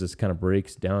God gives us, kind of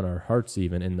breaks down our hearts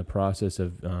even in the process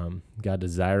of God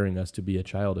desiring us to be a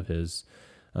child of His,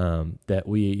 that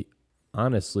we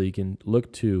honestly can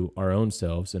look to our own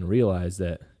selves and realize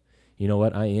that, you know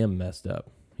what, I am messed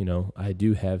up. I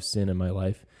do have sin in my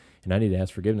life. And I need to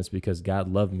ask forgiveness because God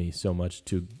loved me so much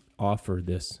to offer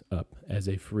this up as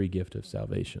a free gift of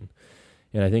salvation.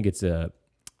 And I think it's a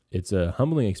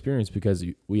humbling experience because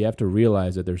we have to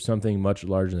realize that there's something much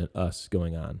larger than us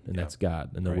going on, and that's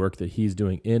God and the work that He's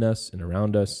doing in us and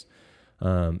around us.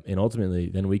 And ultimately,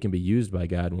 then we can be used by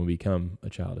God when we become a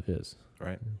child of His.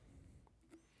 Right.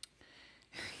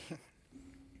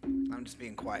 I'm just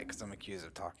being quiet because I'm accused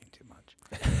of talking too much.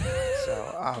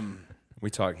 So, We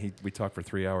talk for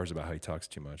 3 hours about how he talks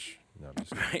too much. No, I'm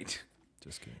just right.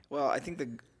 just kidding. Well, I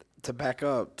think to back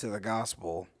up to the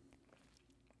gospel,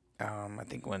 I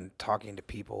think when talking to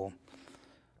people,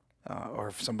 or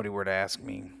if somebody were to ask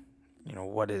me,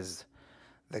 what is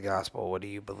the gospel? What do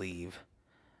you believe?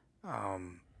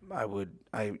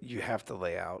 You have to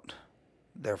lay out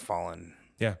their fallen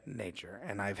nature.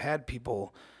 And I've had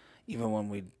people, even when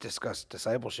we discuss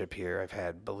discipleship here, I've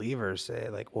had believers say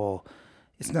like, well,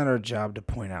 it's not our job to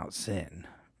point out sin.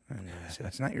 And I said,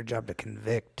 it's not your job to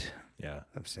convict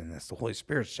of sin. That's the Holy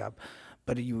Spirit's job.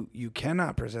 But you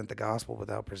cannot present the gospel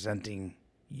without presenting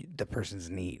the person's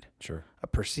need. Sure. A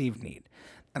perceived need.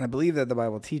 And I believe that the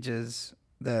Bible teaches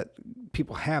that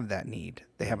people have that need.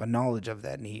 They have a knowledge of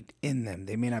that need in them.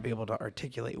 They may not be able to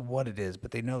articulate what it is,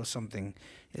 but they know something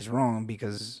is wrong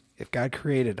because if God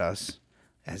created us,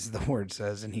 as the word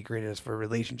says, and He created us for a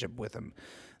relationship with Him,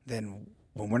 then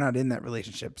when we're not in that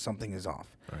relationship, something is off.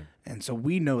 Right. And so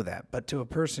we know that. But to a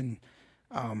person,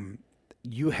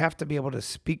 you have to be able to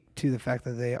speak to the fact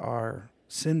that they are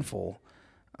sinful.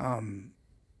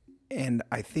 And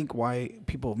I think why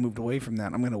people have moved away from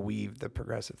that, I'm going to weave the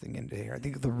progressive thing into here. I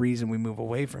think the reason we move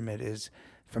away from it is,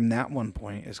 from that one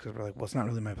point, is because we're like, well, it's not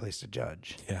really my place to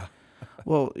judge. Yeah.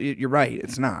 Well, you're right.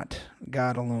 It's not.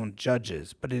 God alone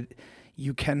judges. But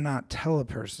you cannot tell a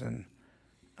person,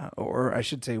 or I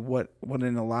should say, what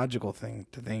an illogical thing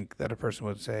to think that a person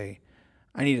would say,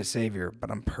 I need a savior,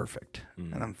 but I'm perfect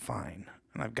and I'm fine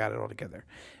and I've got it all together.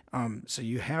 So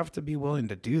you have to be willing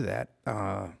to do that.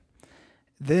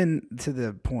 Then to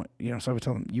the point, so I would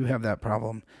tell them, you have that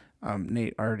problem.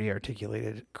 Nate already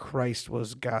articulated Christ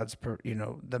was God's,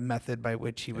 the method by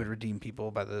which He would redeem people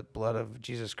by the blood of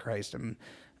Jesus Christ. And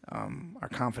our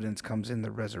confidence comes in the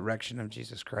resurrection of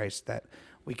Jesus Christ, that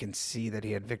we can see that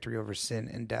He had victory over sin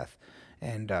and death.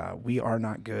 And we are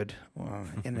not good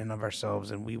in and of ourselves,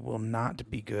 and we will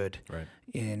not be good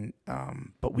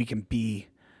but we can be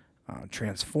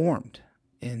transformed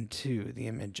into the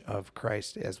image of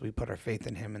Christ as we put our faith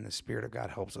in Him, and the Spirit of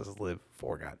God helps us live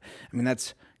for God. I mean,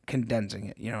 that's condensing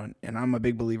it, and I'm a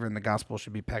big believer in the gospel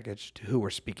should be packaged to who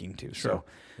we're speaking to. Sure.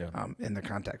 So, in the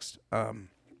context. Well,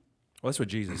 that's what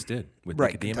Jesus did with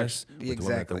Right, Nicodemus, with the woman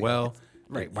at exactly. the well.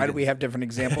 Right. Why do we have different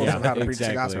examples of how to preach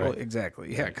the gospel? Right.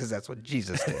 Exactly. Yeah, because that's what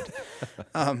Jesus did.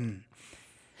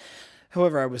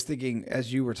 However, I was thinking,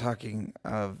 as you were talking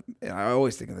of, and I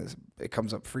always think of this, it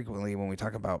comes up frequently when we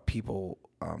talk about people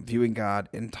viewing God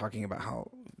and talking about how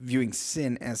viewing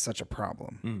sin as such a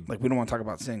problem. Like, we don't want to talk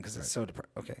about sin because it's so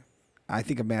okay. I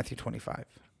think of Matthew 25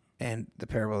 and the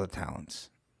parable of the talents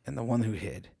and the one who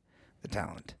hid the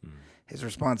talent. His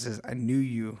response is, I knew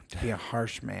you to be a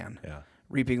harsh man,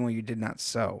 reaping what you did not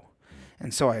sow.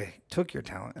 And so I took your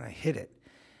talent and I hid it.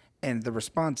 And the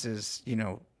response is,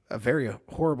 a very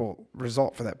horrible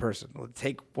result for that person.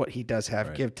 Take what he does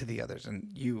have, give to the others, and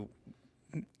you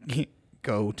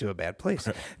go to a bad place,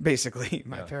 basically,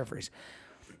 my paraphrase.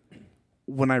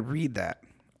 When I read that,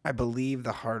 I believe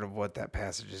the heart of what that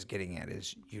passage is getting at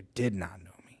is, you did not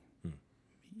know me.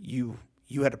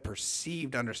 You had a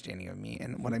perceived understanding of me.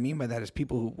 And what I mean by that is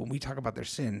people who, when we talk about their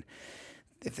sin,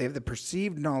 if they have the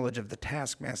perceived knowledge of the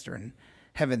taskmaster in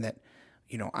heaven that,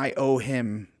 I owe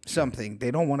him something,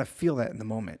 they don't want to feel that in the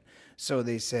moment. So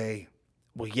they say,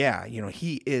 well, yeah,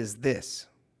 he is this.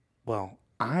 Well,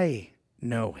 I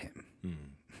know him.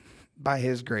 By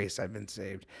his grace, I've been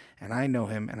saved. And I know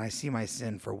him, and I see my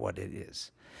sin for what it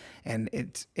is. And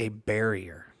it's a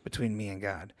barrier between me and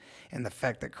God. And the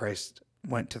fact that Christ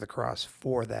went to the cross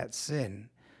for that sin,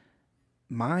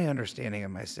 my understanding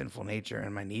of my sinful nature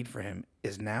and my need for him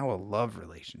is now a love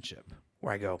relationship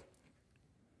where I go,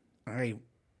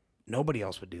 nobody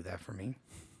else would do that for me.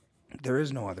 There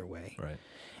is no other way. Right.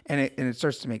 And it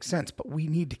starts to make sense, but we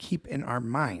need to keep in our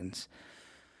minds.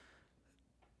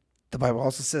 The Bible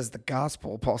also says the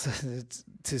gospel, Paul says, it's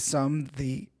to some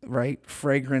the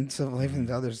fragrance of life, and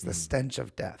to others the stench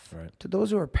of death. Right. To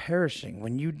those who are perishing,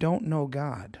 when you don't know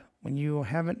God, when you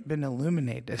haven't been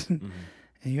illuminated, and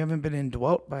you haven't been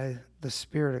indwelt by the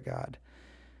Spirit of God,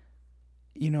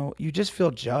 you just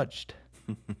feel judged.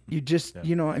 You just,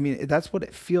 I mean, that's what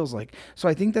it feels like. So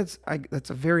I think that's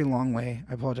a very long way.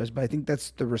 I apologize, but I think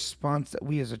that's the response that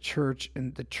we as a church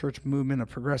and the church movement, a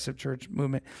progressive church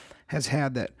movement, has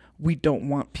had, that we don't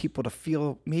want people to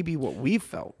feel maybe what we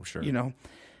felt, Sure.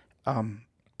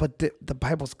 But the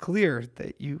Bible's clear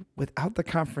that without the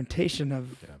confrontation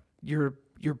of your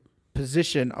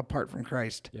position apart from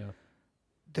Christ,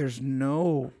 there's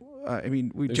no,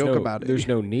 we joke about it. There's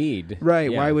no need. Right.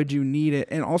 Yeah. Why would you need it?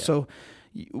 And also,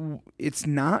 it's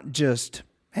not just,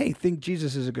 hey, think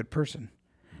Jesus is a good person.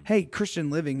 Hey,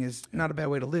 Christian living is not a bad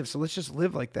way to live, so let's just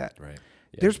live like that. Right.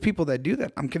 There's people that do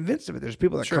that. I'm convinced of it. There's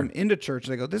people that come into church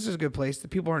and they go, this is a good place. The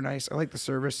people are nice. I like the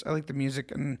service. I like the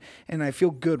music. And I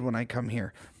feel good when I come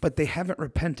here. But they haven't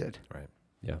repented. Right.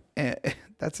 Yeah. And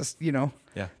that's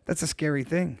that's a scary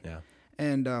thing. Yeah.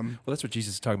 And Well, that's what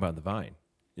Jesus is talking about in the vine.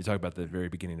 You talk about the very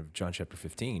beginning of John chapter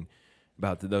 15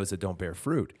 about those that don't bear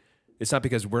fruit. It's not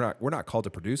because we're not called to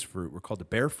produce fruit. We're called to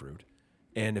bear fruit.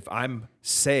 And if I'm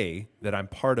say that I'm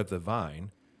part of the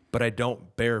vine, but I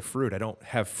don't bear fruit, I don't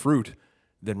have fruit,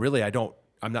 then really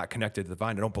I'm not connected to the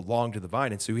vine. I don't belong to the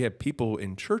vine. And so we have people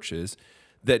in churches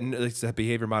that it's that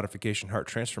behavior modification, heart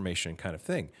transformation kind of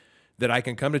thing, that I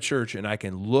can come to church and I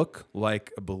can look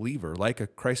like a believer, like a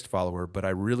Christ follower, but I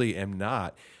really am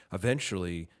not.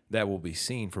 Eventually that will be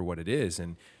seen for what it is.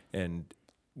 And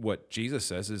what Jesus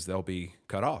says is they'll be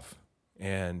cut off.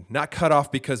 And not cut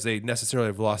off because they necessarily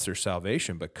have lost their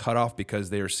salvation, but cut off because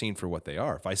they are seen for what they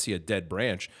are. If I see a dead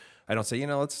branch, I don't say,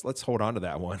 let's hold on to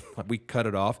that one. We cut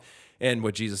it off. And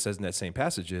what Jesus says in that same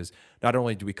passage is, not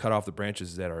only do we cut off the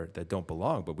branches that don't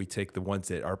belong, but we take the ones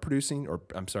that are producing,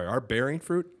 are bearing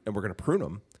fruit, and we're going to prune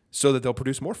them so that they'll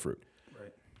produce more fruit.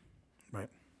 Right.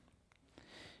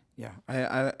 Yeah.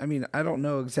 I mean, I don't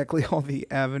know exactly all the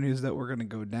avenues that we're going to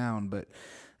go down, but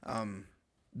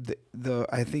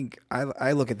I think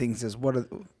I look at things as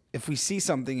if we see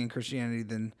something in Christianity,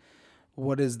 then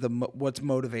what's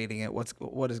motivating it?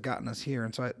 What has gotten us here?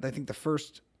 And so I think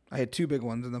I had two big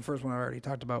ones, and the first one I already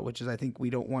talked about, which is I think we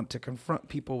don't want to confront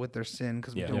people with their sin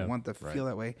because we don't want to feel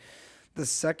that way. The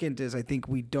second is I think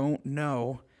we don't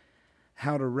know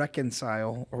how to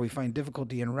reconcile, or we find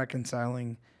difficulty in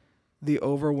reconciling the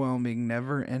overwhelming,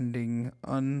 never-ending,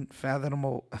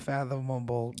 unfathomable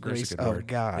grace of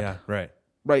God. Yeah, right.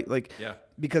 Right,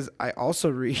 because I also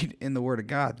read in the Word of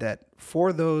God that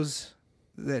for those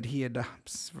that He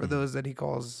adopts, for those that He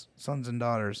calls sons and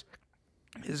daughters,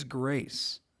 His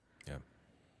grace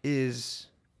is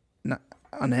not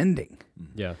unending.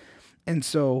 Yeah. And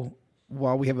so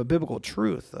while we have a biblical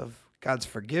truth of God's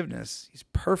forgiveness, He's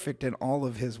perfect in all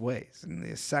of His ways. And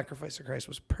the sacrifice of Christ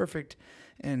was perfect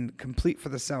and complete for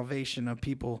the salvation of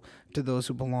people, to those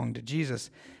who belong to Jesus.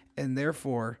 And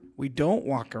therefore, we don't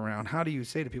walk around. How do you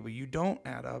say to people, you don't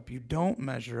add up, you don't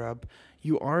measure up,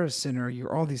 you are a sinner,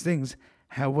 you're all these things.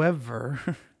 However,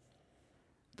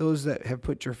 those that have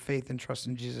put your faith and trust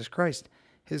in Jesus Christ,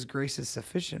 His grace is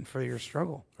sufficient for your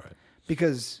struggle. Right.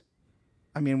 Because,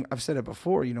 I've said it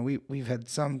before, we've had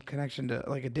some connection to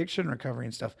like addiction recovery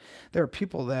and stuff. There are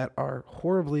people that are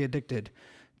horribly addicted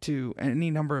to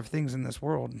any number of things in this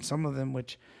world, and some of them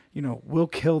which, will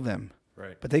kill them.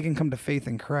 Right. But they can come to faith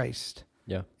in Christ.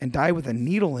 Yeah. And die with a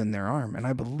needle in their arm. And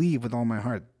I believe with all my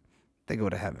heart they go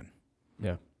to heaven.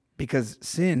 Yeah. Because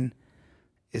sin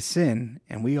is sin,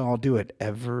 and we all do it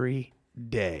every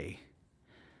day.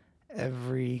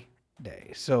 Every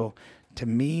day. So to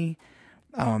me,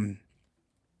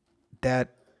 that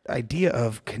idea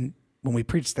of when we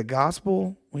preach the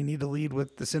gospel, we need to lead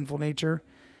with the sinful nature.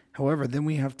 However, then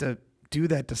we have to do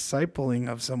that discipling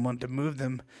of someone to move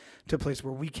them to a place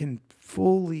where we can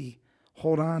fully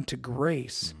hold on to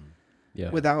grace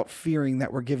without fearing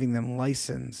that we're giving them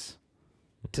license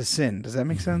to sin. Does that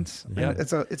make sense? Yeah.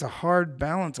 It's a hard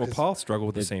balance. Well, Paul struggled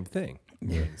with the same thing,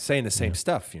 saying the same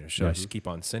stuff. Should I just keep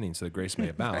on sinning so that grace may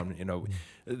abound?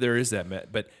 There is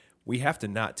that, but we have to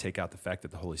not take out the fact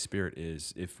that the Holy Spirit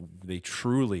is, if they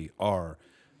truly are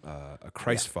a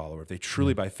Christ follower, if they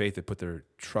truly by faith have put their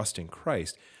trust in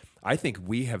Christ, I think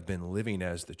we have been living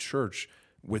as the church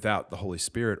without the Holy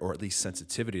Spirit, or at least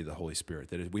sensitivity to the Holy Spirit.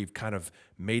 That we've kind of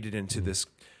made it into this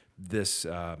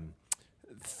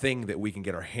thing that we can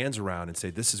get our hands around and say,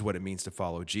 this is what it means to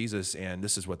follow Jesus, and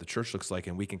this is what the church looks like,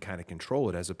 and we can kind of control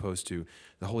it, as opposed to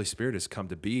the Holy Spirit has come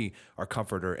to be our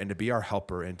comforter and to be our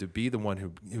helper and to be the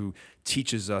one who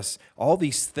teaches us all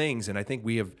these things. And I think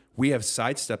we have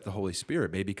sidestepped the Holy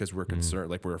Spirit, maybe because we're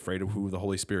concerned, like we're afraid of who the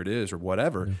Holy Spirit is or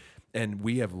whatever, and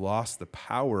we have lost the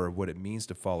power of what it means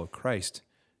to follow Christ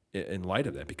in light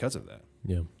of that, because of that.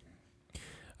 Yeah.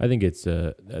 I think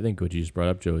I think what you just brought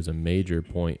up, Joe, is a major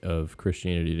point of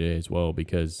Christianity today as well,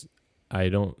 because I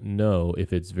don't know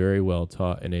if it's very well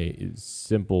taught in a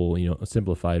simple, a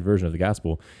simplified version of the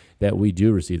gospel that we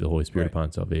do receive the Holy Spirit Right.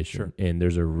 upon salvation. Sure. And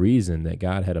there's a reason that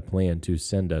God had a plan to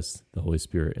send us the Holy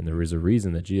Spirit. And there is a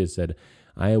reason that Jesus said,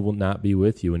 I will not be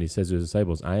with you. And he says to his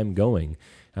disciples, I am going,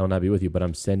 I will not be with you, but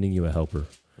I'm sending you a helper.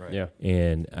 Right. Yeah.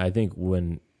 And I think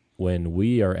when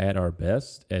we are at our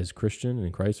best as Christian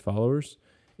and Christ followers,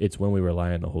 it's when we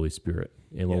rely on the Holy Spirit.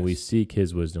 And when we Yes. seek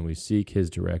his wisdom, we seek his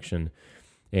direction.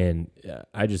 And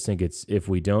I just think if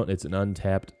we don't, it's an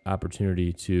untapped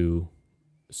opportunity to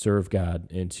serve God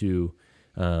and to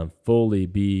fully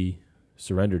be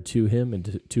surrendered to him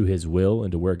and to his will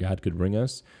and to where God could bring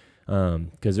us.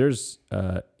 Because there's,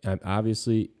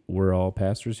 obviously we're all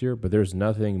pastors here, but there's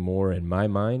nothing more in my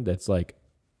mind that's like,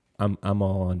 I'm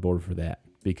all on board for that,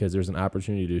 because there's an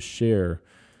opportunity to share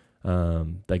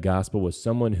the gospel with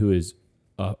someone who is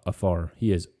afar.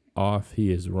 He is off.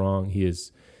 He is wrong. He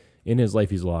is in his life.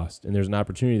 He's lost, and there's an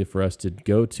opportunity for us to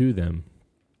go to them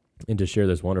and to share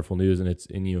this wonderful news.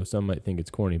 And some might think it's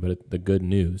corny, but the good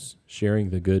news, sharing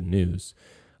the good news,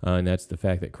 and that's the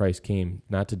fact that Christ came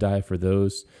not to die for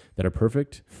those that are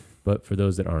perfect, but for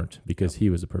those that aren't, because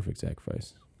he was a perfect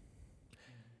sacrifice.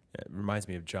 It reminds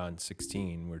me of John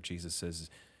 16, where Jesus says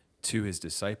to his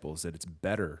disciples that it's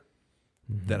better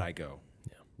that I go.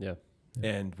 Yeah.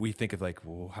 And we think of like,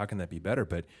 well, how can that be better?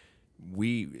 But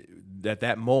we, at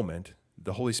that moment,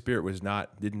 the Holy Spirit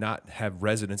did not have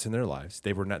residence in their lives.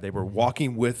 They were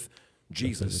walking with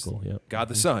Jesus, physical, yep. God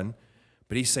the Son.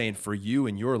 But he's saying for you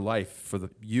in your life,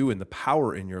 you and the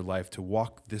power in your life to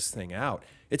walk this thing out,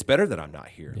 it's better that I'm not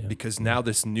here, because now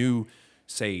this new,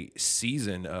 say,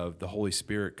 season of the Holy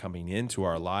Spirit coming into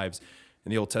our lives. In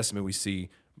the Old Testament, we see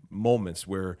moments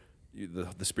where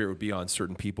the Spirit would be on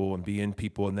certain people and be in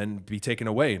people and then be taken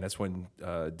away. And that's when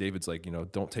David's like,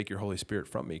 don't take your Holy Spirit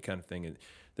from me, kind of thing. And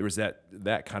there was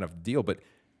that kind of deal. But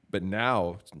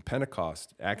now, in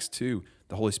Pentecost, Acts 2,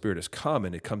 the Holy Spirit has come,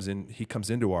 and he comes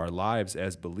into our lives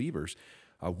as believers.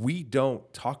 We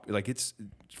don't talk,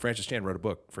 Francis Chan wrote a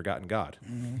book, Forgotten God.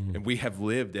 Mm-hmm. And we have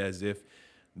lived as if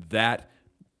that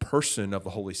person of the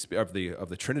Holy Spirit, of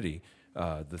the Trinity,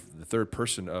 the third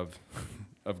person of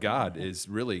God is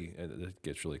really, it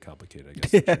gets really complicated, I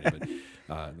guess. Trinity,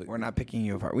 but, We're not picking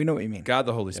you apart. We know what you mean. God,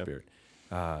 the Holy Spirit.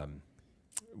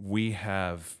 We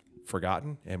have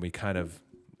forgotten, and we kind of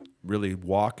really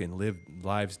walk and live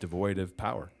lives devoid of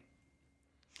power.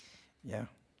 Yeah.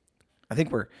 I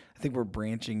think we're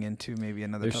branching into maybe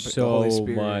another There's topic. so the Holy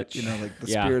Spirit, much. like the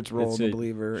Yeah, Spirit's role it's in the a-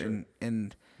 believer, sure.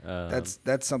 and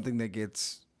that's something that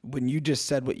gets, when you just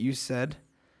said what you said.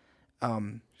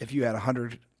 If you had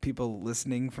 100 people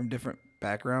listening from different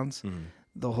backgrounds,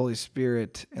 the Holy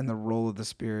Spirit and the role of the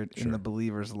Spirit in the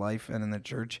believer's life and in the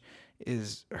church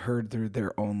is heard through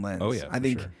their own lens. Oh, yeah, I for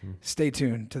think sure. stay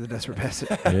tuned to the Desperate Pastor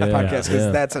podcast,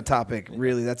 because that's a topic.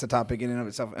 Really, that's a topic in and of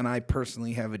itself. And I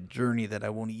personally have a journey that I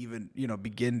won't even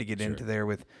begin to get into there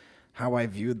with how I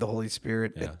viewed the Holy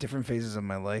Spirit at different phases of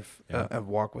my life of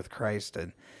walk with Christ.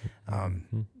 And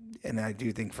and I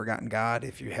do think Forgotten God,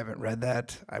 if you haven't read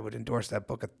that, I would endorse that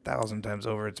book 1,000 times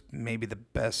over. It's maybe the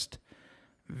best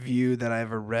view that I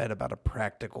ever read about a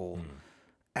practical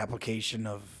application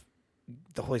of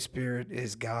the Holy Spirit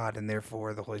is God, and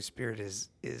therefore the Holy Spirit is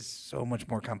so much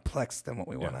more complex than what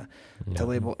we want to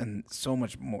label, and so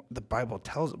much more. The Bible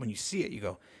tells it. When you see it, you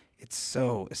go, it's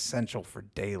so essential for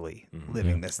daily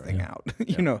living this thing out.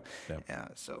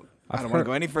 So I don't want to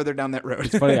go any further down that road.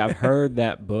 It's funny. I've heard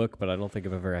that book, but I don't think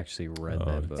I've ever actually read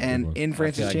that book. And in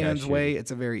Francis like I Chan's should. way,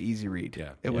 it's a very easy read.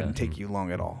 Yeah. It wouldn't take you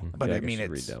long at all. But I mean, should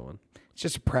read it's that one.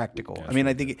 just practical. I mean,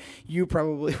 I think you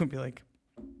probably would be like,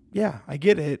 yeah, I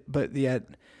get it, but yet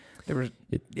there was,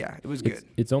 it was good.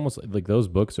 It's almost like those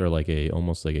books are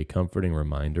almost like a comforting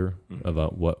reminder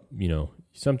about what,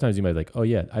 sometimes you might be like, oh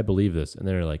yeah, I believe this. And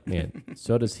then they're like, man,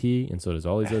 so does he. And so does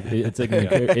all these other, it's like,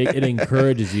 it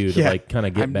encourages you to kind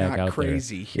of get I'm back not out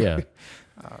crazy. there.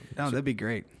 Yeah. No, that'd be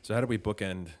great. So how do we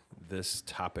bookend this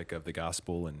topic of the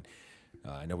gospel? And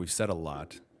I know we've said a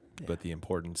lot, but the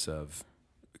importance of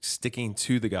sticking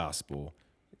to the gospel.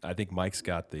 I think Mike's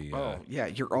got the...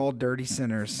 you're all dirty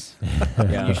sinners.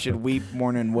 You should weep,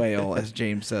 mourn, and wail, as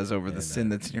James says, over the sin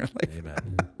that's in your life.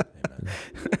 Amen.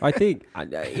 I think,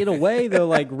 in a way,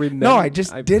 though, remember. No, I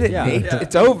just did it, Nate.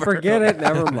 It's over. Forget it.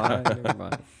 Never mind. Never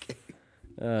mind.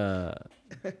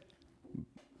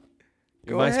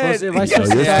 Go am ahead. Am I So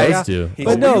supposed you're to? supposed to.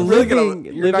 But no, you're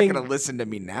living. not gonna listen to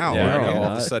me now. Yeah, are I you? know.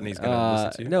 All of a sudden he's going to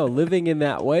listen to you. No, living in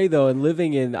that way, though, and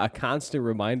living in a constant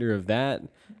reminder of that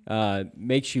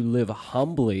makes you live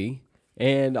humbly,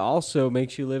 and also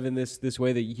makes you live in this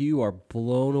way that you are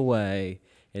blown away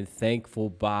and thankful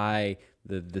by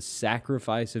the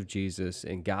sacrifice of Jesus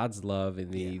and God's love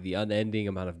and the unending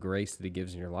amount of grace that He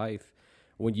gives in your life,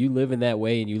 when you live in that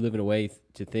way and you live in a way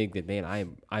to think that,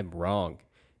 man, I'm wrong,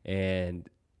 and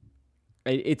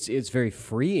it's very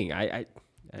freeing. I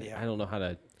don't know how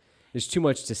to. There's too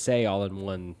much to say all in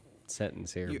one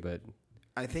sentence here, but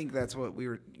I think that's what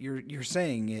you're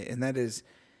saying, and that is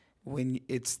when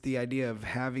it's the idea of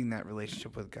having that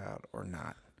relationship with God or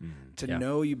not. To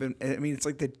know you've been. I mean, it's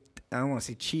like I don't want to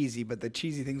say cheesy, but the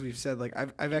cheesy things we've said. Like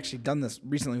I've actually done this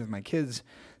recently with my kids.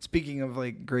 Speaking of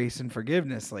like grace and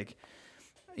forgiveness, like,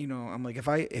 you know, I'm like,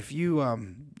 if you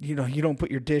you know, you don't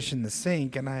put your dish in the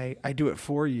sink and I do it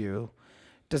for you,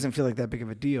 it doesn't feel like that big of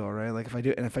a deal, right? Like if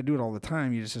I do it all the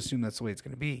time, you just assume that's the way it's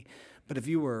going to be. But if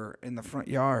you were in the front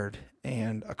yard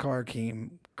and a car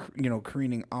came, you know,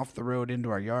 careening off the road into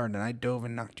our yard, and I dove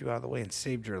and knocked you out of the way and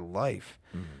saved your life,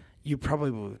 you probably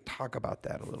would talk about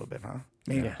that a little bit, huh?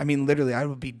 I mean, literally, I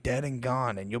would be dead and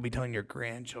gone, and you'll be telling your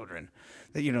grandchildren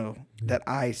that, you know, that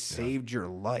I saved your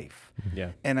life.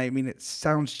 Yeah. And I mean, it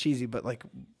sounds cheesy, but like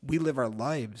we live our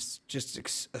lives just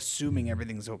assuming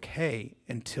everything's okay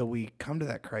until we come to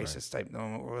that crisis type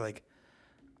moment where we're like,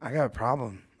 I got a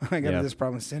problem. I got this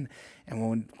problem with sin. And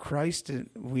when Christ,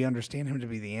 we understand Him to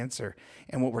be the answer.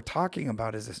 And what we're talking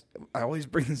about is this. I always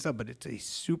bring this up, but it's a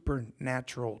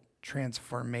supernatural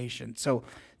transformation. So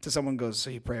to someone goes, so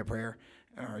you pray a prayer,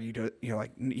 or you do it, you're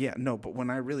like, yeah, no. But when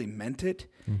I really meant it,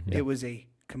 it was a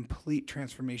complete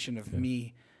transformation of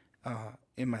me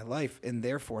in my life. And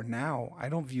therefore now I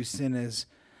don't view sin as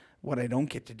what I don't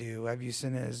get to do. I view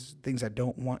sin as things I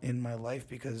don't want in my life,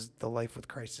 because the life with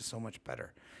Christ is so much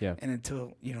better. Yeah. And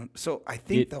until, you know, so I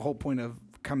think the whole point of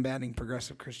combating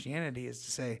progressive Christianity is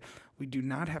to say we do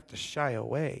not have to shy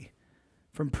away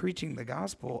from preaching the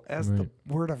gospel as the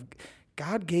word of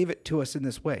God gave it to us in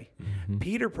this way.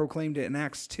 Peter proclaimed it in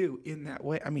Acts 2 in that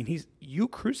way. I mean, you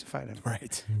crucified him.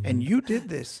 Right. And you did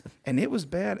this, and it was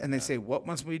bad. And they say, what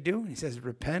must we do? And he says,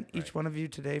 repent, each one of you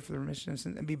today, for the remission of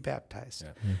sin, and be baptized.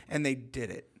 And they did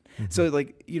it. So,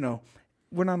 like, you know,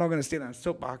 we're not all going to stand on a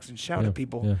soapbox and shout at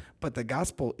people, but the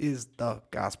gospel is the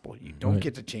gospel. You don't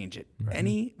get to change it.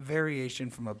 Any variation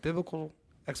from a biblical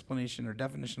explanation or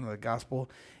definition of the gospel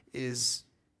is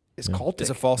cultic. It's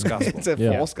a false gospel. It's a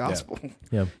false gospel.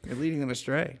 Yeah. You're leading them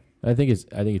astray. I think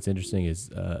it's interesting is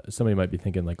somebody might be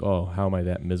thinking like, oh, how am I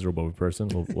that miserable of a person?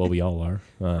 Well, we all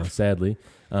are, sadly.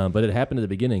 But it happened at the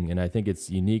beginning, and I think it's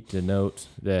unique to note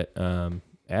that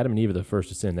Adam and Eve are the first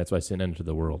to sin. That's why sin entered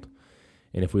the world.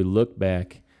 And if we look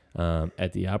back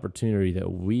at the opportunity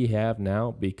that we have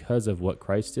now because of what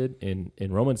Christ did, in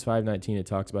Romans 5:19, it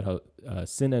talks about how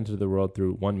sin entered the world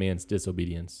through one man's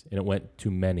disobedience, and it went to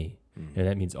many. And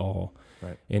that means all.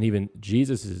 Right. And even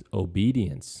Jesus'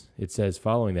 obedience, it says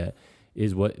following that,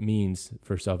 is what means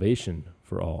for salvation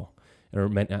for all. Or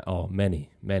not all, many.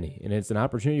 And it's an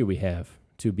opportunity we have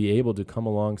to be able to come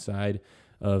alongside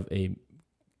of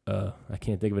I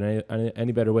can't think of it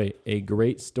any better way, a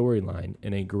great storyline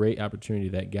and a great opportunity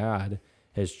that God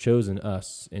has chosen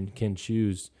us and can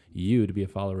choose you to be a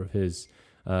follower of His,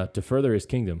 to further His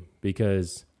kingdom.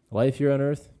 Because life here on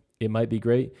earth, it might be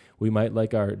great. We might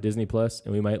like our Disney Plus,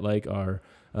 and we might like our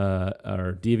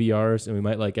DVRs, and we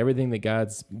might like everything that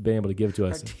God's been able to give to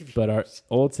us. But our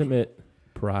ultimate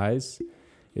prize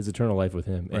is eternal life with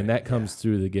Him, and that comes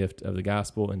through the gift of the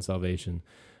gospel and salvation.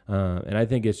 And I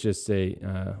think it's just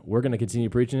we're going to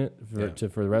continue preaching it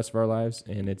for the rest of our lives,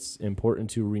 and it's important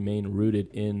to remain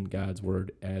rooted in God's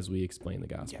word as we explain the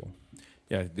gospel.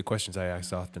 Yeah, the questions I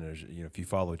ask often is, you know, if you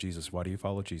follow Jesus, why do you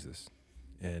follow Jesus?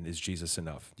 And is Jesus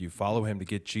enough? Do you follow Him to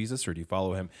get Jesus, or do you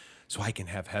follow Him so I can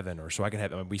have heaven, or so I can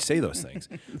have? I mean, we say those things,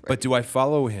 but do I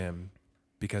follow Him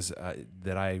because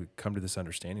that I come to this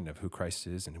understanding of who Christ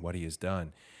is and what He has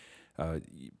done?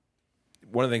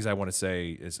 One of the things I want to say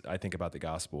is I think about the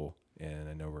gospel, and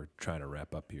I know we're trying to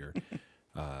wrap up here,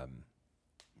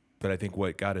 but I think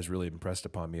what God has really impressed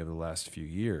upon me over the last few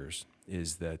years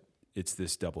is that it's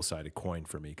this double-sided coin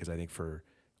for me, because I think for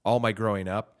all my growing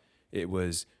up, it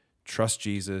was trust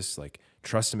Jesus, like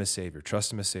trust Him as Savior,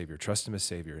 trust Him as Savior, trust Him as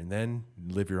Savior, and then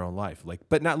live your own life. Like,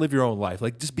 but not live your own life.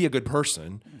 Like, just be a good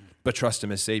person, but trust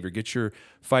Him as Savior. Get your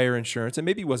fire insurance. And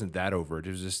maybe it wasn't that overt.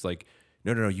 It was just like,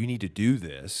 no, you need to do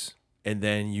this, and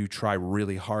then you try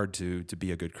really hard to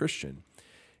be a good Christian.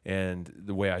 And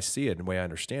the way I see it and the way I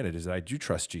understand it is that I do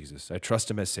trust Jesus. I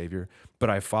trust Him as Savior, but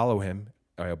I follow Him.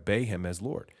 I obey Him as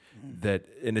Lord.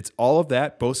 And it's all of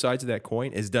that, both sides of that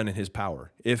coin, is done in His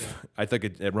power. If I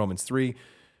think at Romans 3,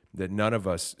 that none of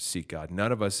us seek God.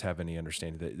 None of us have any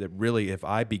understanding. That really, if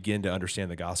I begin to understand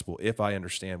the gospel, if I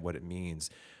understand what it means,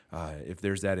 if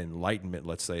there's that enlightenment,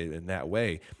 let's say, in that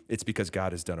way, it's because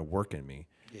God has done a work in me.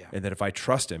 Yeah. And that if I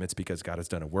trust him, it's because God has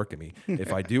done a work in me.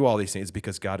 If I do all these things, it's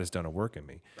because God has done a work in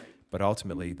me. But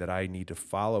ultimately, that I need to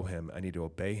follow him, I need to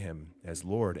obey him as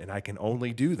Lord, and I can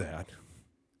only do that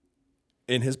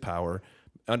in his power,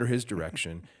 under his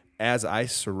direction, as I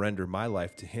surrender my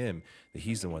life to him, that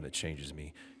he's the one that changes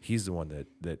me. He's the one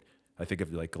that I think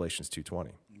of, like Galatians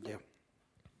 2:20. Yeah.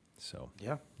 So,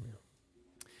 Yeah.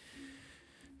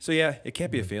 so yeah, it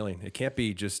can't be a feeling. It can't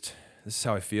be just, this is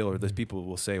how I feel, or those people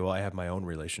will say, well, I have my own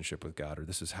relationship with God, or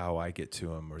this is how I get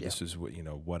to him, or this is what,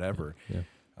 whatever. Yeah.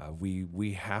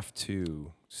 We have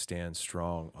to stand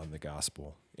strong on the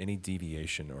gospel. Any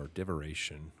deviation or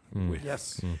diversion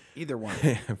Yes. Either one.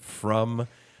 from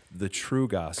the true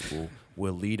gospel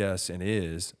will lead us, and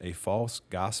is a false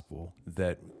gospel,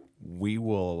 that we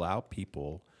will allow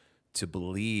people to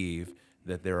believe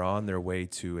that they're on their way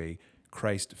to a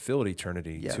Christ-filled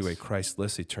eternity, Yes. to a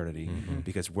Christless eternity,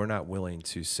 because we're not willing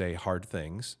to say hard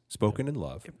things spoken in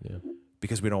love, Yeah.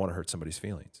 because we don't want to hurt somebody's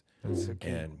feelings. That's the key.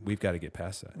 And we've got to get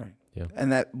past that. Right. Yeah.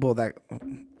 And that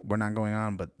we're not going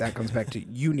on, but that comes back to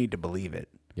you need to believe it.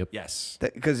 Yes.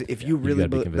 Because if you really gotta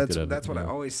be believe, convicted of it, that's what I yeah.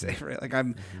 always say, right? Like I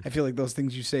feel like those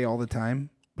things you say all the time,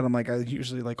 but I'm like, I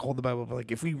usually like hold the Bible, but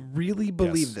like if we really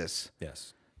believe Yes. this,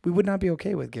 Yes. we would not be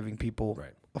okay with giving people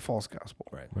Right. a false gospel.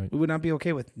 Right. Right. We would not be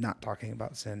okay with not talking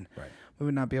about sin. Right. We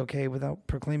would not be okay without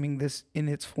proclaiming this in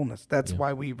its fullness. That's Yeah.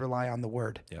 why we rely on the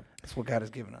word. Yep. That's what God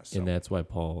has given us. And So. that's why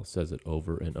Paul says it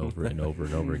over and over and over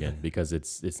and over again, because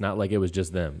it's not like it was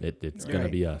just them. It's going to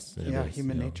Right. be us. And it Yeah, is,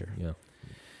 human you know, nature. Yeah.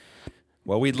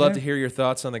 Well, we'd love Okay. to hear your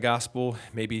thoughts on the gospel,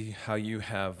 maybe how you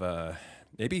have,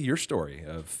 maybe your story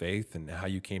of faith and how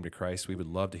you came to Christ. We would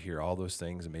love to hear all those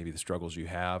things, and maybe the struggles you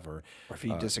have, or Or if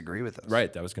you disagree with us.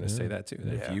 right. I was going to say that too.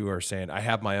 That Yeah. if you are saying, I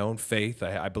have my own faith,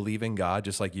 I believe in God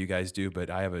just like you guys do, but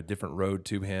I have a different road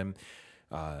to him.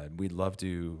 We'd love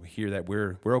to hear that.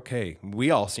 We're okay.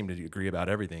 We all seem to agree about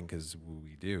everything because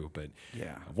we do, but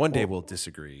Yeah. one day we'll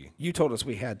disagree. You told us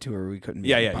we had to, or we couldn't be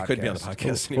Yeah, on yeah. the You couldn't be on the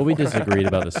podcast Well, anymore. we disagreed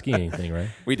about the skiing thing, right?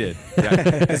 We did.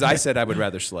 Because I said I would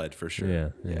rather sled for sure. Yeah.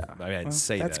 Yeah. I mean, I didn't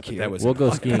say that's that, cute. but that was We'll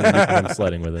go skiing. You can come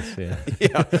sledding with us. Yeah.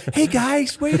 yeah. Hey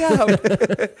guys, wait up!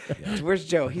 Where's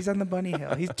Joe? He's on the bunny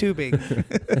hill. He's tubing.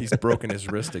 He's broken his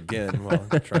wrist again while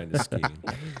trying to ski.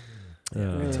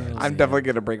 I'm definitely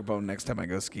gonna break a bone next time I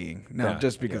go skiing. No, Yeah,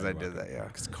 just because yeah, I well, did that. Yeah.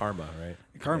 It's karma, right?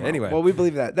 Karma. Anyway. Well, we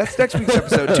believe that. That's next week's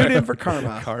episode. Tune in for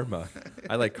karma. Karma.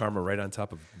 I like karma right on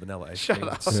top of vanilla ice Shut cream.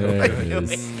 up. So There good. it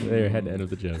is. There, had to end with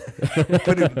the joke.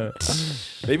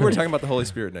 Maybe we're talking about the Holy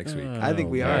Spirit next week. I think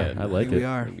we Oh, are. man, I like think we it.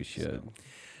 are. We should.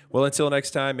 Well, until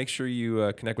next time, make sure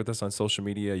you connect with us on social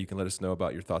media. You can let us know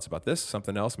about your thoughts about this,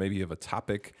 something else. Maybe you have a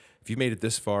topic. If you made it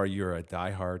this far, you're a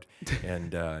diehard,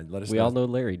 and let us We know. all know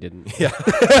Larry didn't.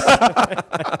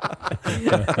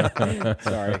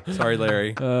 Sorry,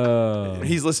 Larry. Oh.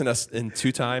 He's listened to us in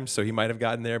 2 times, so he might have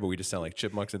gotten there, but we just sound like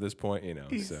chipmunks at this point, you know.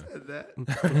 So.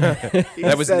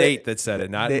 That was Nate that said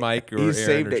it, not Mike or He Aaron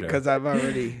saved or it Joe. because I've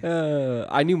already.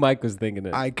 I knew Mike was thinking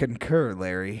it. I concur,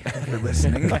 Larry, for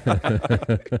listening.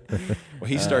 Well,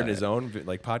 he started his own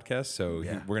podcast, so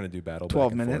Yeah. we're gonna do battle.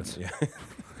 12 back and minutes. forth.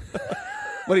 Yeah.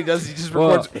 What he does, he just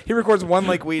Well- records. He records one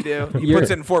like we do. He You're- puts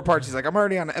it in 4 parts. He's like, I'm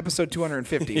already on episode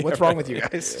 250. What's wrong with you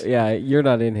guys? Yeah, you're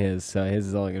not in his, so his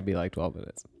is only gonna be like 12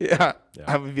 minutes. Yeah. Yeah.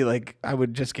 I would be like, I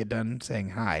would just get done saying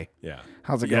hi. Yeah.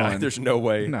 How's it Yeah, going? there's no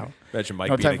way. No. Imagine Mike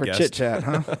No being time a for guest. chit chat,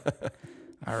 huh?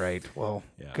 All right. Well,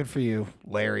 Yeah. good for you,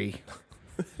 Larry.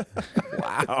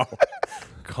 Wow.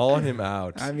 Calling him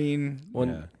out. I mean,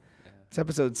 Yeah. it's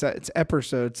episode 17.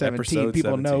 Episode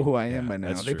People know 17. who I am Yeah, by now.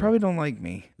 that's They true. probably don't like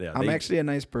me. Yeah, I'm they- actually a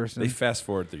nice person. They fast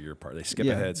forward through your part. They skip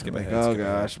ahead, skip like, ahead. oh skip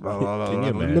ahead. gosh. Blah, blah, blah, Can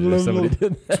you blah, imagine blah, if somebody blah.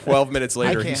 did that? 12 minutes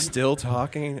later, I he's can't. still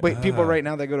talking. Wait, people Ah. right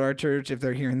now that go to our church, if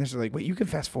they're hearing this, are like, wait, you can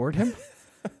fast forward him?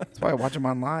 That's why I watch him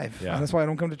on live. Yeah. That's why I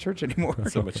don't come to church anymore.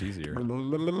 So much easier.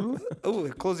 Oh,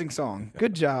 closing song.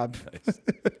 Good job.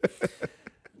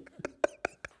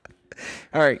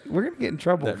 All right, we're gonna get in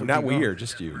trouble. if we Not keep going. we are,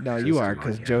 just you. No, Just you are,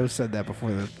 because Joe said that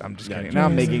before. I'm just Yeah, kidding. Joe Now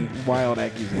I'm said making wild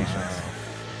accusations.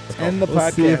 End the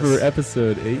We'll see you for podcast.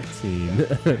 episode 18.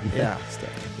 Yeah.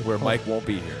 Where Mike won't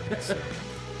be here. So.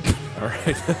 All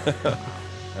right.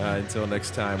 Until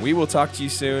next time, we will talk to you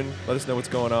soon. Let us know what's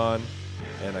going on.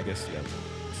 And I guess, yeah.